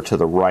look over to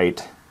the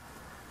right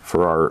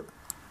for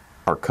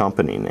our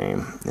company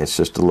name. It's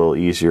just a little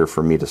easier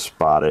for me to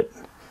spot it.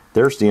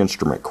 There's the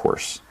instrument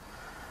course.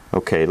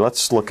 Okay,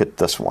 let's look at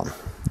this one.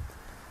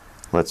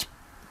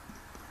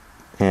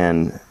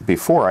 And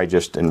before I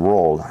just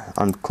enrolled,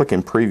 I'm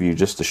clicking preview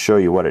just to show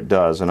you what it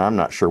does, and I'm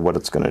not sure what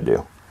it's going to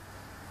do.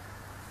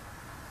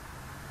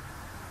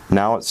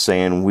 Now it's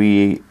saying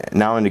we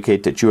now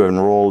indicate that you have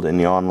enrolled in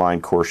the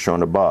online course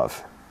shown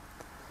above.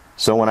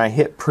 So when I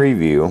hit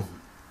preview,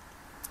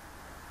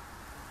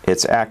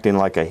 it's acting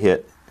like I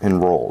hit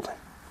enrolled.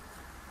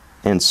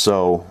 And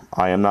so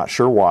I am not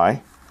sure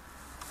why.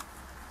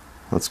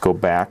 Let's go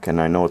back, and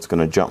I know it's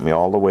going to jump me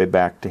all the way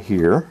back to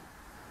here.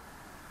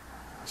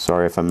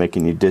 Sorry if I'm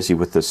making you dizzy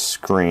with this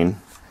screen.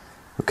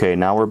 Okay,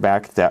 now we're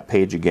back at that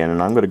page again,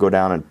 and I'm going to go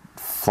down and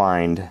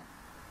find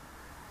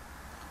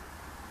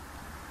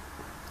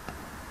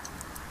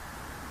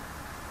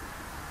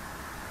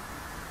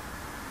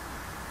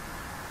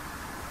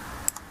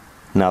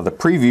now the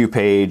preview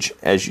page.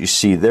 As you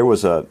see, there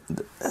was a,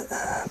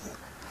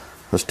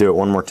 let's do it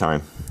one more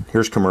time.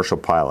 Here's Commercial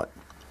Pilot,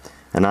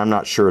 and I'm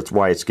not sure it's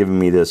why it's giving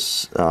me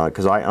this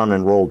because I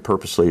unenrolled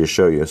purposely to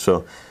show you.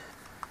 So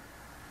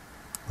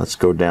let's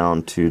go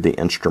down to the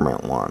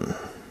instrument one.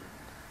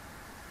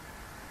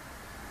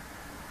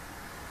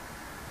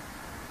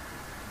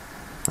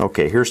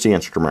 Okay, here's the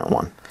instrument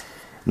one.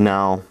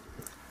 Now,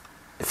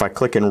 if I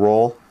click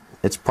enroll,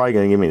 it's probably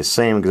going to give me the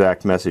same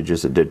exact message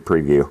as it did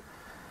preview.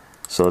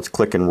 So let's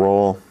click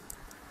enroll,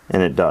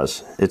 and it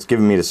does. It's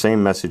giving me the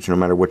same message no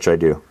matter which I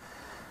do.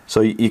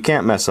 So you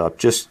can't mess up.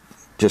 Just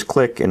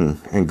click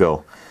and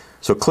go.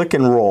 So click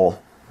enroll.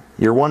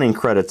 You're wanting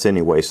credits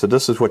anyway, so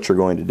this is what you're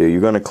going to do. You're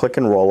going to click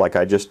enroll like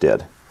I just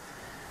did.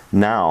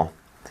 Now,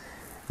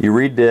 you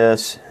read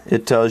this.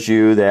 It tells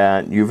you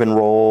that you've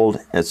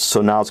enrolled.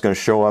 So now it's going to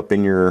show up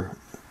in your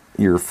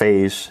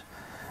phase,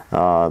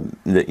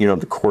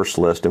 the course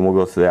list, and we'll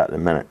go through that in a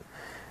minute.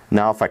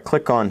 Now, if I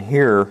click on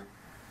here,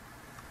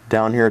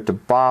 down here at the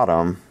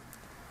bottom,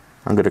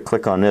 I'm going to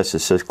click on this. It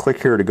says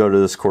click here to go to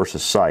this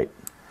course's site.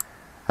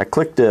 I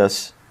click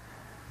this.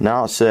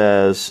 Now it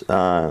says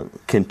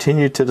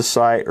continue to the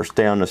site or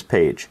stay on this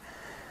page.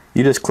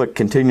 You just click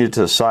continue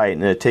to the site,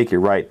 and it'll take you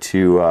right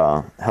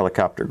to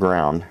Helicopter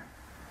Ground.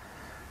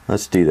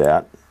 Let's do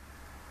that.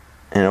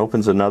 And it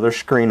opens another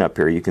screen up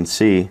here. You can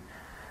see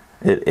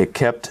it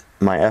kept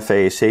my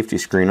FAA safety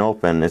screen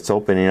open. It's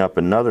opening up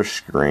another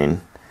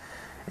screen,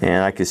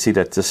 and I can see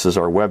that this is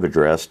our web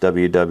address,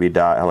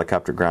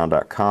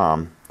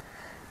 www.helicopterground.com,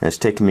 and it's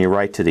taking me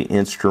right to the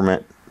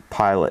instrument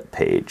pilot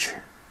page.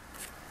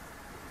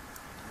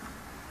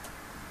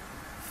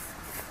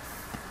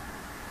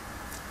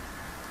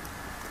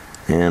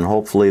 And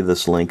hopefully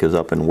this link is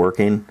up and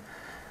working.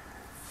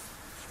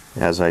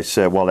 As I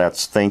said, while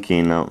that's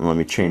thinking, let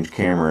me change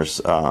cameras.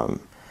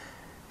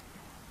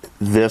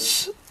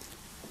 This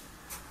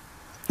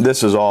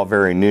is all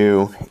very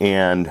new,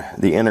 and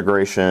the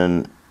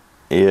integration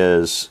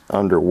is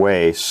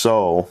underway.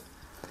 So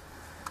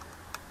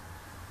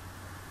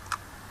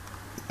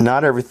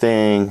not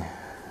everything,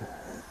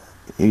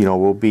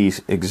 will be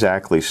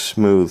exactly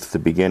smooth to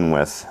begin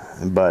with,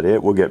 but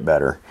it will get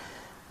better.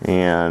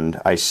 And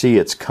I see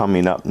it's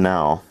coming up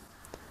now.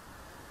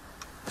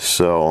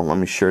 So let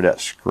me share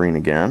that screen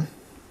again.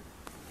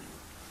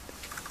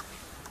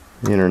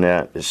 The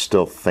internet is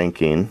still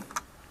thinking.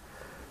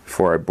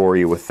 Before I bore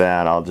you with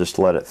that, I'll just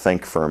let it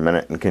think for a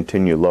minute and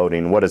continue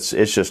loading. It's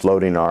just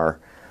loading our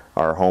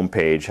home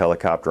page,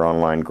 Helicopter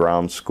Online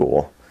Ground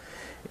School,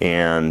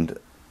 and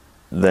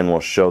then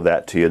we'll show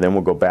that to you. Then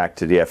we'll go back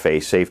to the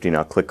FAA safety, and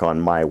I'll click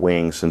on My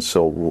Wings, and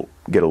so we'll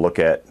get a look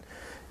at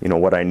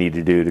what I need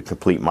to do to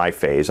complete my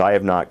phase. I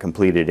have not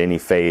completed any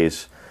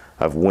phase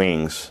of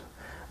wings.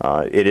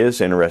 It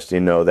is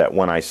interesting, though, that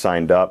when I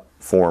signed up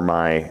for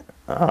or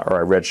I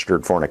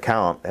registered for an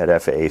account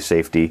at FAA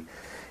Safety,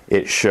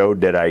 it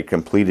showed that I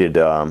completed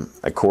a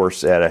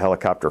course at a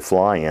helicopter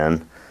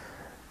fly-in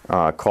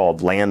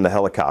called Land the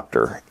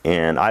Helicopter,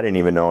 and I didn't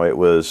even know it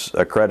was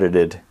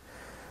accredited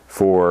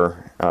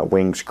for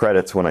Wings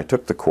credits when I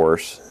took the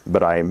course,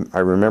 but I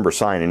remember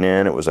signing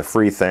in. It was a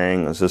free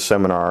thing. It was a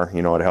seminar,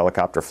 you know, at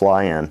Helicopter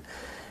Fly-In,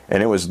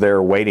 and it was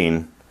there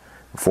waiting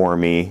for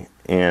me,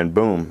 and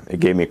boom, it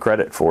gave me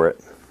credit for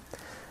it.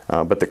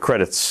 But the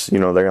credits, you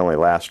know, they only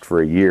last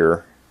for a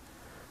year.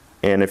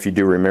 And if you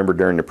do remember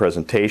during the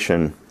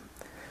presentation,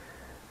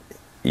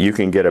 you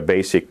can get a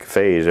basic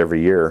phase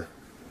every year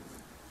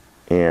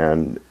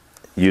and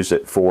use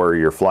it for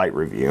your flight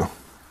review,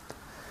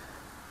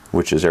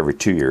 which is every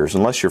 2 years.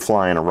 Unless you're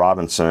flying a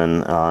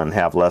Robinson and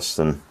have less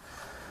than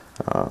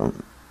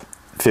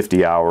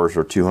 50 hours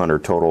or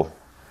 200 total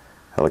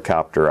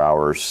helicopter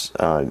hours,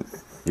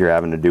 you're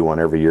having to do one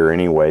every year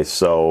anyway.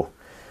 So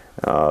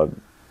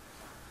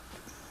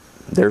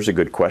there's a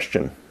good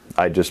question.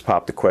 I just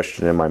popped the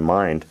question in my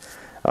mind.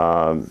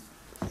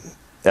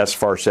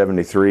 SFAR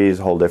 73 is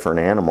a whole different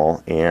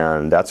animal,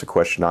 and that's a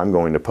question I'm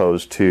going to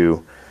pose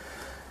to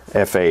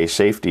FAA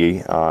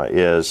Safety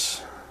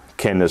is,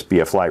 can this be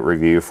a flight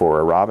review for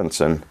a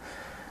Robinson?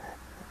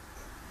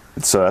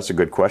 So that's a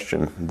good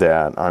question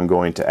that I'm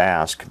going to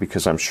ask,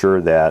 because I'm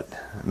sure that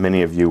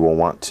many of you will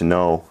want to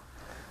know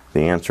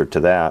the answer to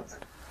that.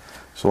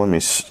 So let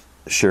me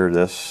share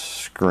this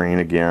screen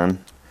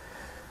again.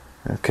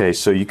 Okay,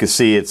 so you can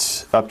see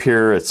it's up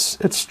here,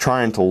 it's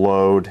trying to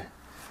load,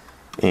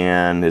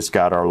 and it's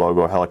got our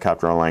logo,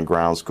 Helicopter Online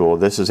Ground School.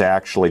 This is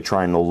actually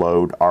trying to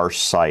load our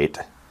site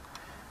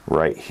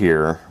right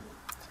here,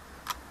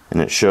 and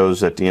it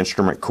shows that the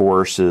instrument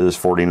course is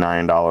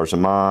 $49 a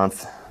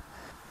month.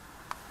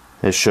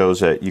 It shows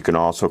that you can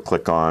also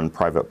click on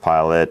private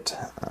pilot,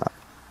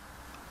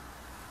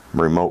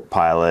 remote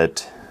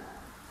pilot,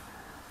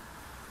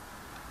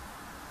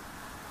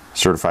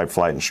 certified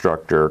flight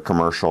instructor,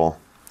 commercial.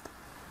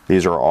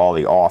 These are all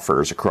the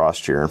offers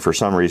across here, and for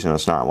some reason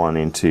it's not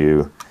wanting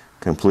to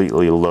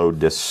completely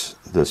load this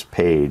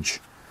page,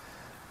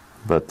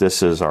 but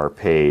this is our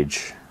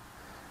page.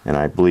 And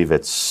I believe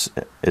it's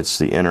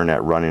the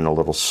internet running a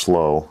little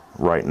slow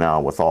right now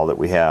with all that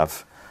we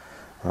have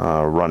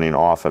running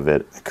off of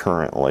it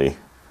currently.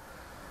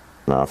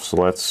 So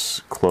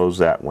let's close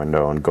that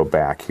window and go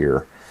back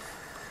here.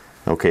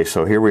 Okay,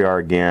 so here we are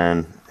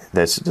again.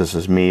 This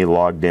is me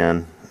logged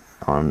in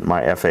on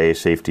my FAA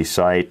Safety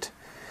site,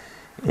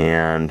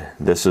 and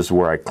this is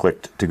where I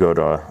clicked to go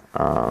to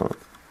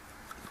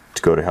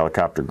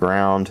Helicopter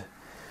Ground,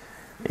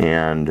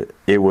 and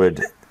it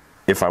would,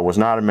 if I was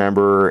not a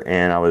member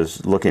and I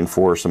was looking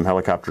for some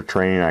helicopter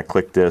training, I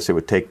clicked this, it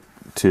would take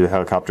to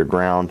Helicopter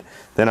Ground.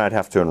 Then I'd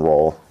have to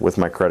enroll with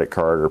my credit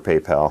card or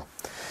PayPal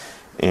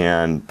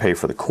and pay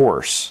for the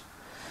course.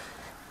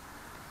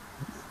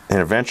 And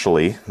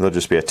eventually there'll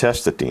just be a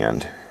test at the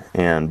end,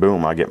 and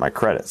boom, I get my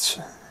credits.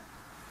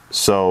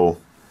 So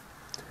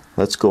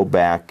let's go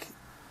back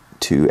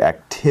to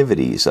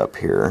activities up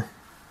here.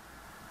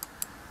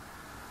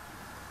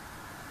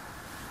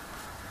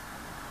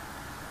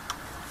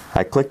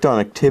 I clicked on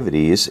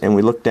activities, and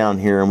we look down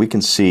here and we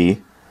can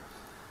see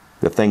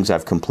the things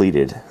I've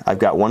completed. I've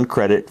got 1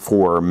 credit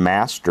for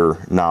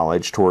master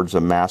knowledge towards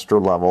a master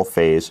level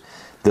phase.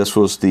 This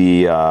was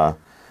the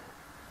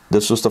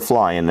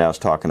fly-in that I was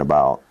talking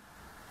about.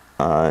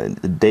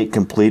 The date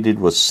completed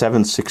was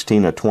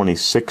 7/16 of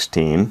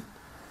 2016.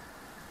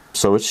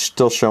 So it's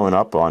still showing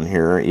up on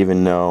here,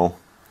 even though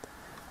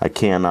I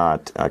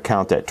cannot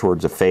count that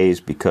towards a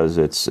phase because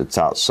it's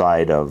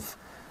outside of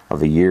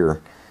a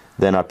year.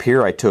 Then up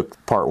here I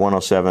took Part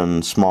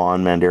 107 Small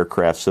Unmanned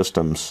Aircraft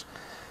Systems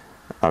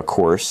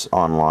course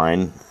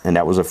online, and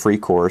that was a free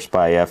course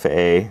by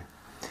FAA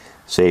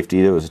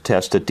Safety. There was a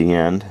test at the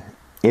end.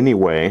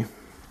 Anyway,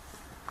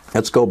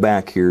 let's go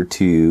back here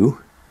to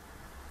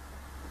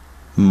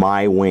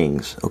My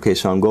Wings. Okay,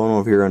 so I'm going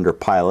over here under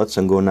Pilots.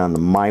 I'm going down to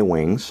My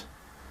Wings.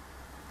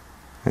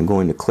 I'm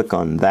going to click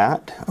on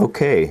that.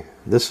 Okay,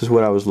 this is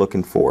what I was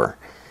looking for.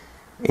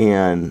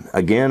 And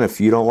again, if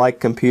you don't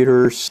like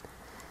computers,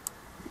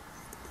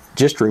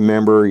 just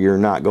remember you're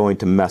not going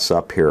to mess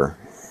up here.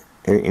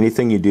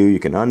 Anything you do, you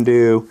can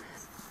undo.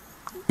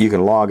 You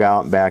can log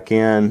out and back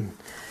in.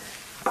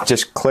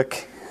 Just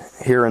click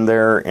here and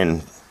there,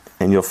 and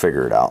you'll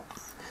figure it out.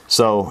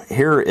 So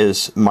here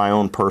is my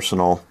own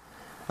personal,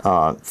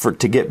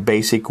 to get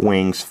basic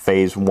wings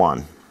phase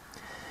 1.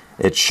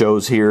 It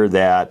shows here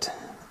that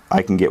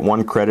I can get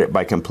 1 credit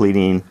by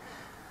completing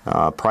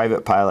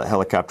private pilot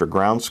helicopter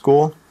ground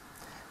school.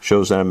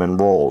 Shows that I'm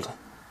enrolled.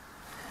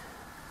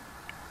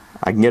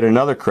 I can get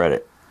another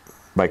credit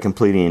by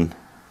completing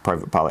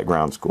private pilot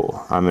ground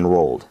school. I'm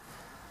enrolled.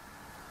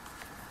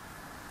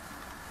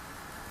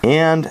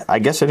 And I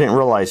guess I didn't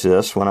realize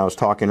this when I was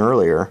talking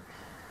earlier.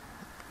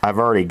 I've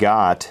already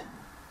got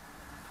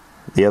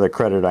the other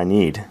credit I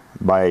need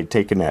by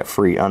taking that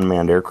free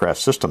Unmanned Aircraft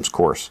Systems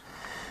course,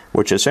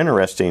 which is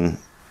interesting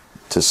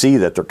to see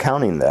that they're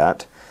counting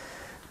that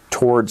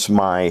towards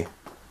my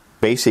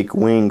basic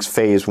wings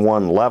phase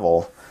 1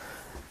 level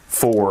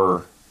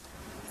for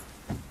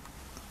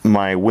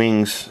my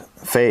wings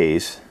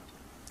phase,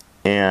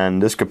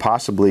 and this could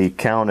possibly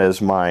count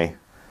as my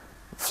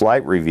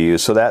flight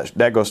reviews. So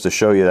that goes to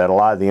show you that a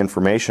lot of the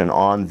information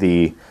on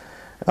the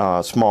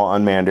small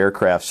unmanned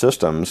aircraft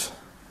systems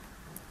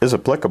is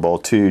applicable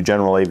to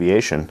general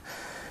aviation,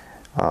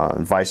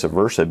 and vice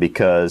versa,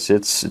 because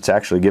it's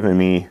actually giving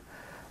me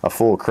a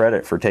full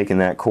credit for taking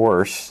that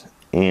course,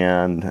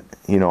 and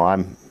you know,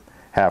 I'm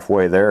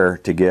halfway there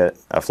to get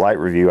a flight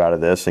review out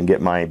of this and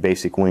get my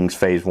basic wings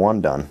phase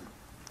 1 done.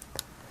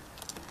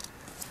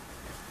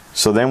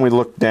 So then we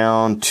look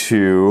down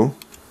to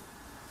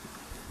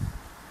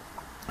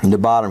the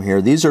bottom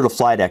here. These are the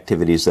flight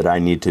activities that I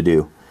need to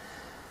do.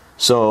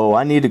 So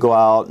I need to go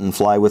out and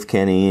fly with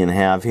Kenny and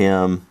have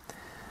him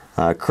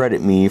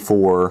credit me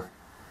for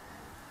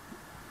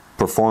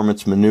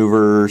performance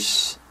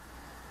maneuvers.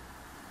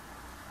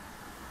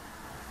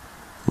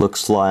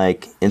 Looks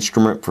like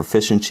instrument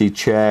proficiency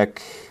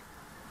check,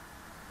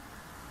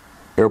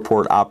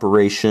 airport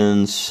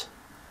operations,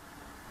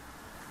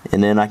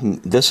 and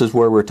then this is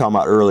where we were talking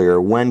about earlier,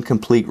 when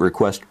complete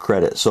request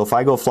credit. So if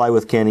I go fly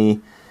with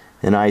Kenny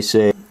and I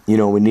say, you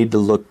know, we need to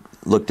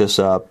look this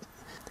up,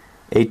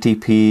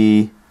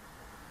 ATP,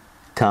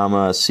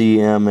 comma,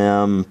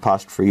 CMM,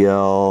 apostrophe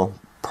L,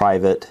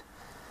 private.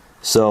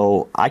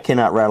 So I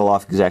cannot rattle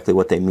off exactly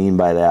what they mean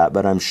by that,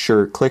 but I'm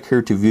sure, click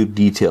here to view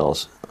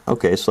details.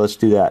 Okay, so let's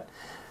do that.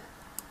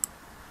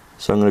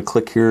 So I'm going to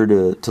click here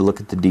to look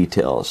at the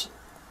details.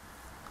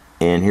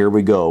 And here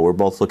we go. We're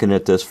both looking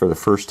at this for the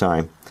first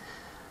time.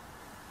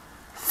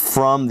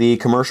 From the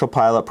Commercial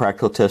Pilot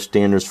Practical Test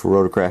Standards for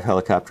Rotorcraft,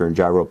 Helicopter, and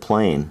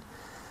Gyroplane.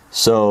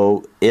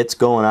 So it's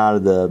going out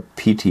of the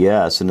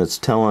PTS, and it's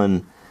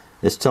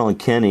telling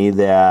Kenny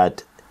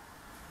that,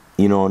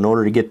 you know, in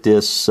order to get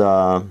this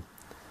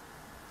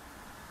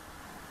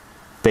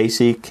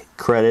basic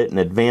credit and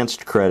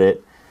advanced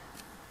credit,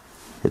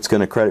 it's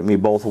going to credit me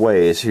both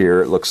ways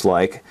here, it looks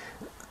like.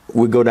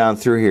 We go down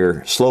through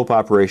here. Slope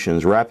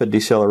operations, rapid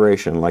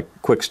deceleration like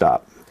quick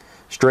stop,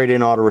 straight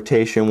in auto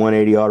rotation,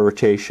 180 auto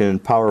rotation,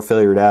 power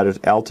failure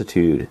at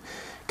altitude,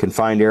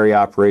 confined area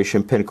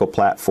operation, pinnacle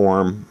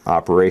platform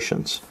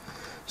operations.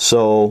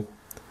 So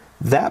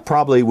that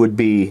probably would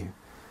be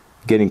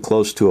getting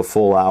close to a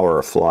full hour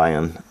of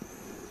flying.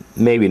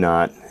 Maybe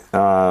not.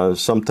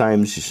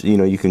 Sometimes, you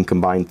know, you can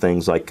combine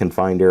things like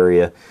confined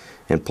area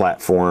and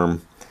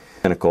platform,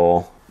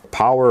 pinnacle,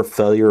 power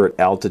failure at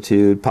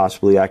altitude.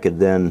 Possibly I could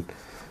then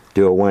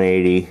do a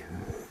 180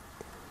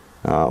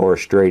 or a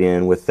straight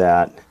in with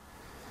that.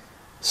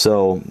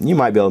 So you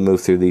might be able to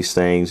move through these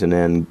things and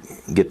then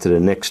get to the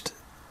next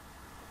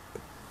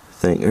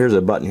thing. Here's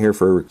a button here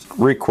for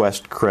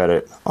request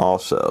credit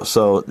also.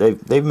 So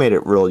they've made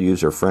it real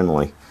user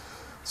friendly.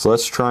 So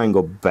let's try and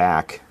go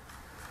back.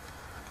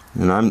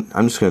 And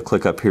I'm just going to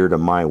click up here to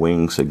My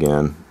Wings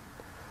again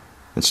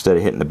instead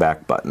of hitting the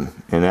back button.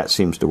 And that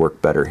seems to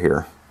work better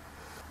here.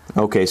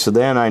 Okay, so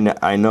then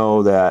I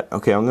know that,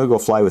 okay, I'm going to go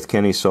fly with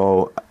Kenny,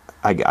 so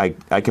I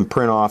can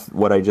print off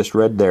what I just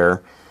read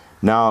there.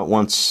 Now it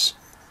wants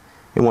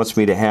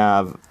me to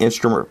have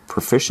instrument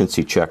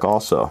proficiency check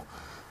also.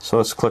 So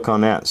let's click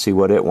on that and see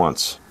what it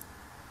wants.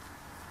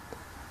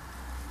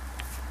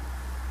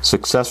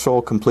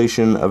 Successful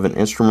completion of an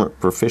instrument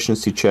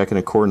proficiency check in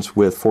accordance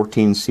with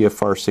 14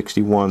 CFR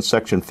 61,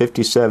 Section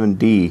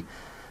 57D,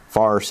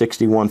 FAR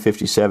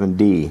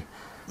 6157D.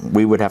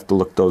 We would have to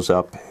look those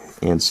up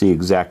and see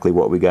exactly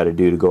what we got to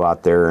do to go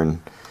out there and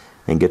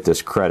get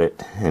this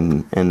credit.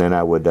 And then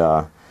I would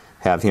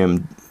have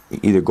him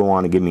either go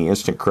on and give me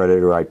instant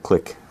credit, or I'd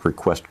click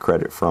request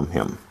credit from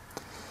him.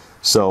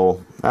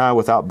 So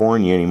without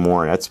boring you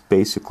anymore, that's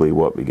basically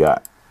what we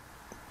got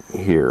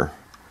here.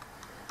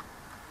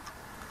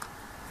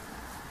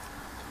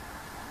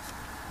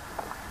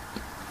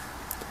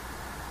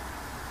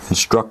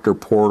 Instructor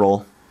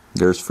portal,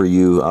 there's for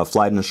you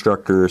flight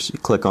instructors. You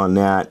click on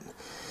that.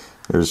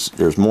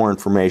 There's more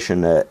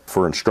information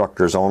for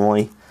instructors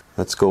only.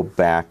 Let's try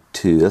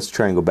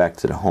and go back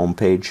to the home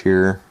page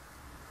here.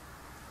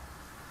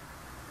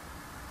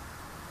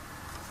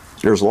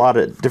 There's a lot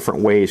of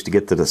different ways to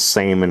get to the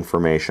same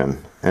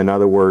information. In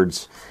other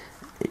words,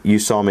 you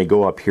saw me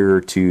go up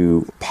here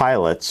to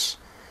pilots.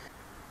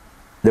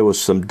 There was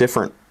some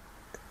different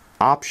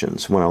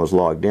options when I was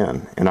logged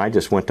in, and I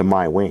just went to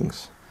My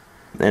Wings.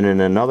 And then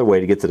another way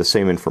to get to the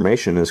same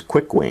information is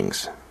Quick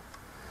Wings.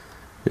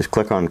 Just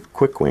click on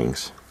Quick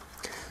Wings.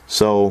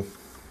 So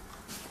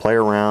play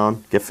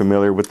around, get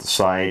familiar with the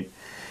site,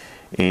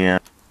 and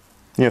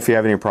you know, if you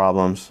have any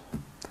problems,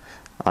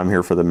 I'm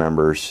here for the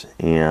members,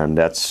 and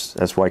that's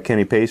why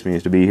Kenny pays me,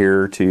 is to be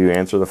here to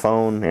answer the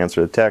phone,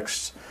 answer the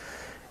texts,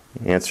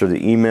 answer the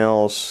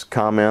emails,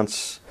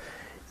 comments.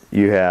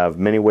 You have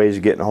many ways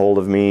of getting a hold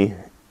of me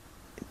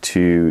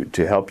to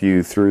help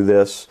you through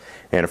this.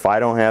 And if I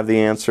don't have the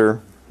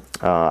answer,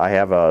 I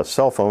have a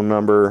cell phone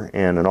number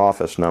and an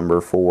office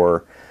number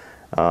for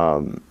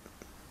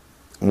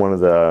one of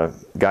the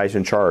guys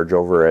in charge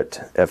over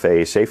at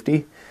FAA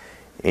Safety,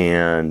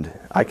 and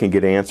I can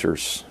get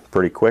answers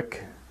pretty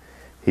quick.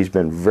 He's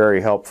been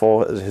very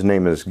helpful. His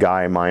name is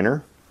Guy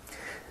Miner.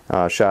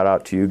 Shout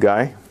out to you,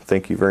 Guy.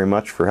 Thank you very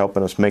much for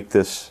helping us make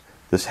this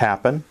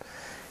happen.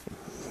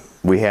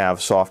 We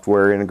have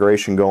software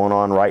integration going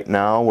on right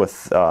now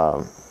with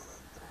a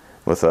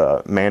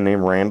man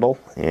named Randall,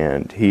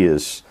 and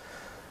he's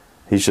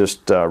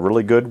just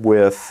really good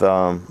with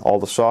all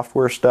the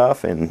software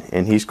stuff,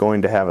 and he's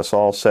going to have us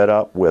all set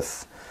up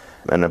with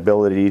an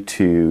ability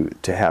to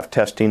have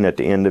testing at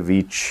the end of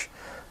each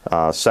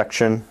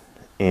section,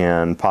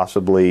 and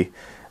possibly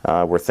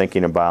we're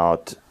thinking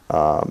about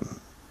a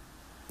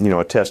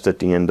test at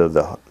the end of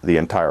the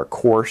entire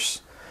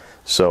course.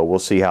 So we'll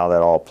see how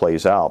that all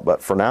plays out.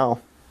 But for now,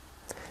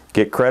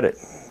 get credit.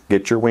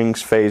 Get your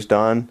wings phase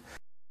done.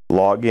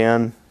 Log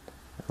in.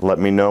 Let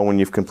me know when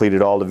you've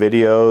completed all the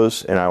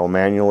videos, and I will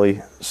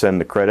manually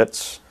send the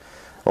credits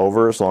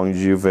over as long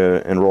as you've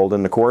enrolled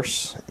in the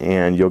course,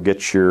 and you'll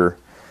get your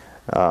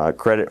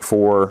credit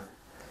for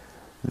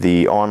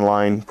the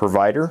online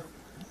provider,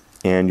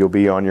 and you'll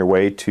be on your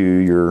way to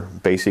your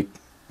basic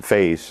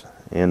phase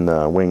in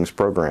the wings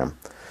program.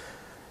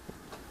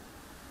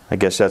 I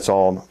guess that's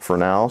all for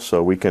now,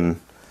 so we can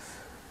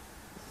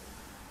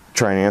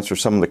try and answer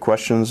some of the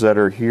questions that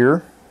are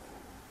here.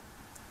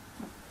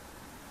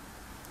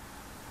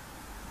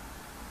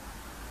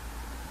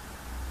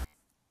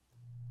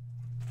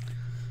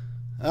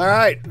 All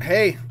right.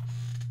 Hey,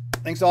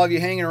 thanks to all of you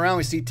hanging around.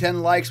 We see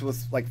 10 likes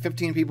with like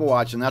 15 people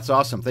watching. That's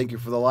awesome. Thank you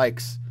for the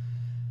likes.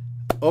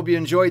 Hope you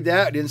enjoyed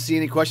that. I didn't see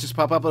any questions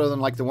pop up other than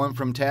like the one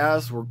from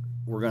Taz.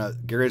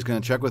 Gary's gonna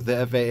check with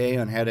the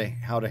FAA on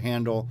how to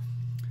handle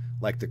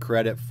like the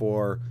credit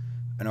for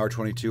an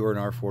R22 or an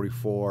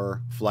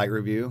R44 flight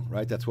review,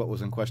 right? That's what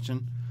was in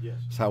question? Yes.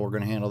 That's how we're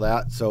going to handle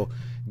that. So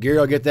Gary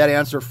will get that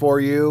answer for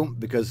you,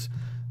 because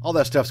all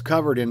that stuff's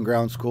covered in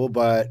ground school,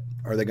 but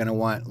are they going to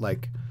want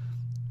like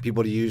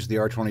people to use the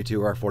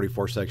R22 or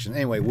R44 section?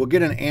 Anyway, we'll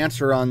get an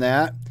answer on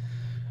that.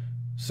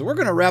 So we're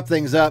going to wrap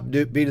things up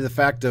due to the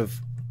fact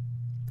of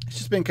it's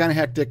just been kind of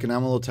hectic and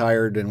I'm a little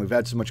tired and we've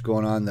had so much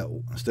going on that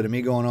instead of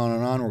me going on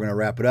and on, we're going to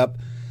wrap it up.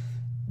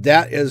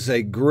 That is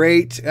a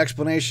great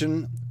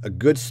explanation, a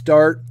good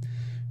start.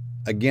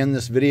 Again,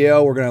 this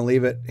video, we're going to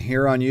leave it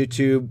here on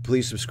YouTube.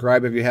 Please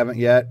subscribe if you haven't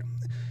yet.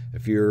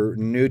 If you're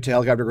new to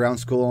Helicopter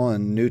Ground School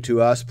and new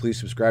to us, please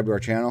subscribe to our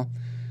channel.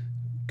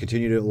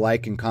 Continue to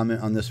like and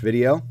comment on this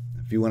video.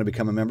 If you want to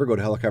become a member, go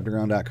to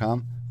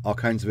helicopterground.com. All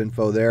kinds of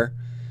info there.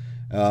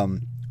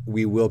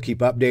 We will keep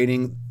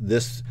updating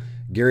this.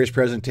 Gary's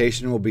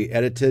presentation will be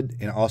edited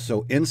and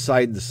also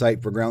inside the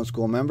site for ground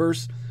school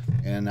members.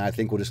 And I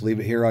think we'll just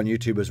leave it here on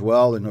YouTube as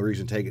well. There's no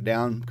reason to take it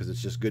down because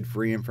it's just good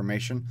free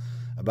information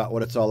about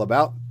what it's all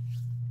about.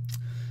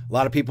 A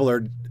lot of people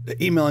are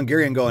emailing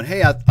Gary and going,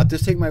 hey, I'll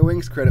just take my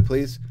wings credit,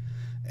 please.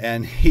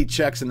 And he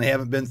checks and they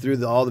haven't been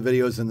through all the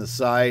videos in the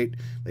site.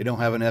 They don't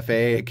have an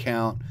FAA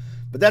account.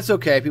 But that's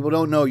okay. People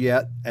don't know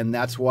yet. And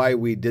that's why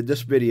we did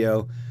this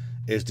video,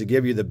 is to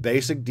give you the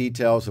basic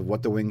details of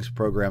what the wings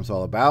program's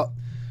all about.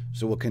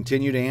 So we'll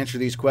continue to answer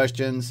these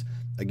questions.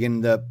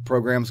 Again, the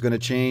program's going to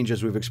change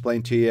as we've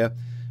explained to you.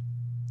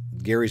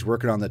 Gary's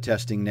working on the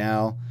testing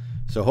now.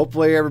 So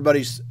hopefully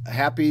everybody's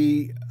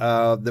happy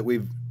that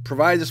we've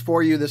provided this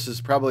for you. This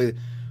is probably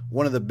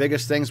one of the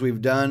biggest things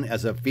we've done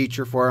as a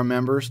feature for our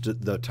members.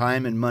 The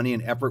time and money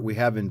and effort we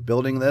have in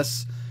building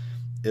this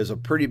is a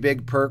pretty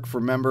big perk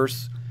for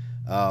members,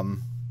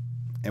 and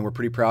we're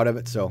pretty proud of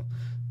it. So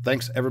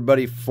thanks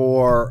everybody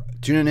for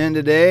tuning in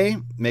today.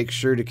 Make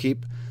sure to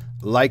keep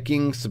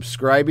liking,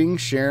 subscribing,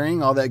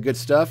 sharing, all that good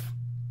stuff.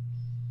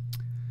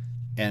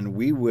 And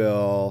we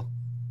will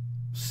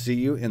see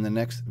you in the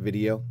next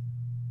video.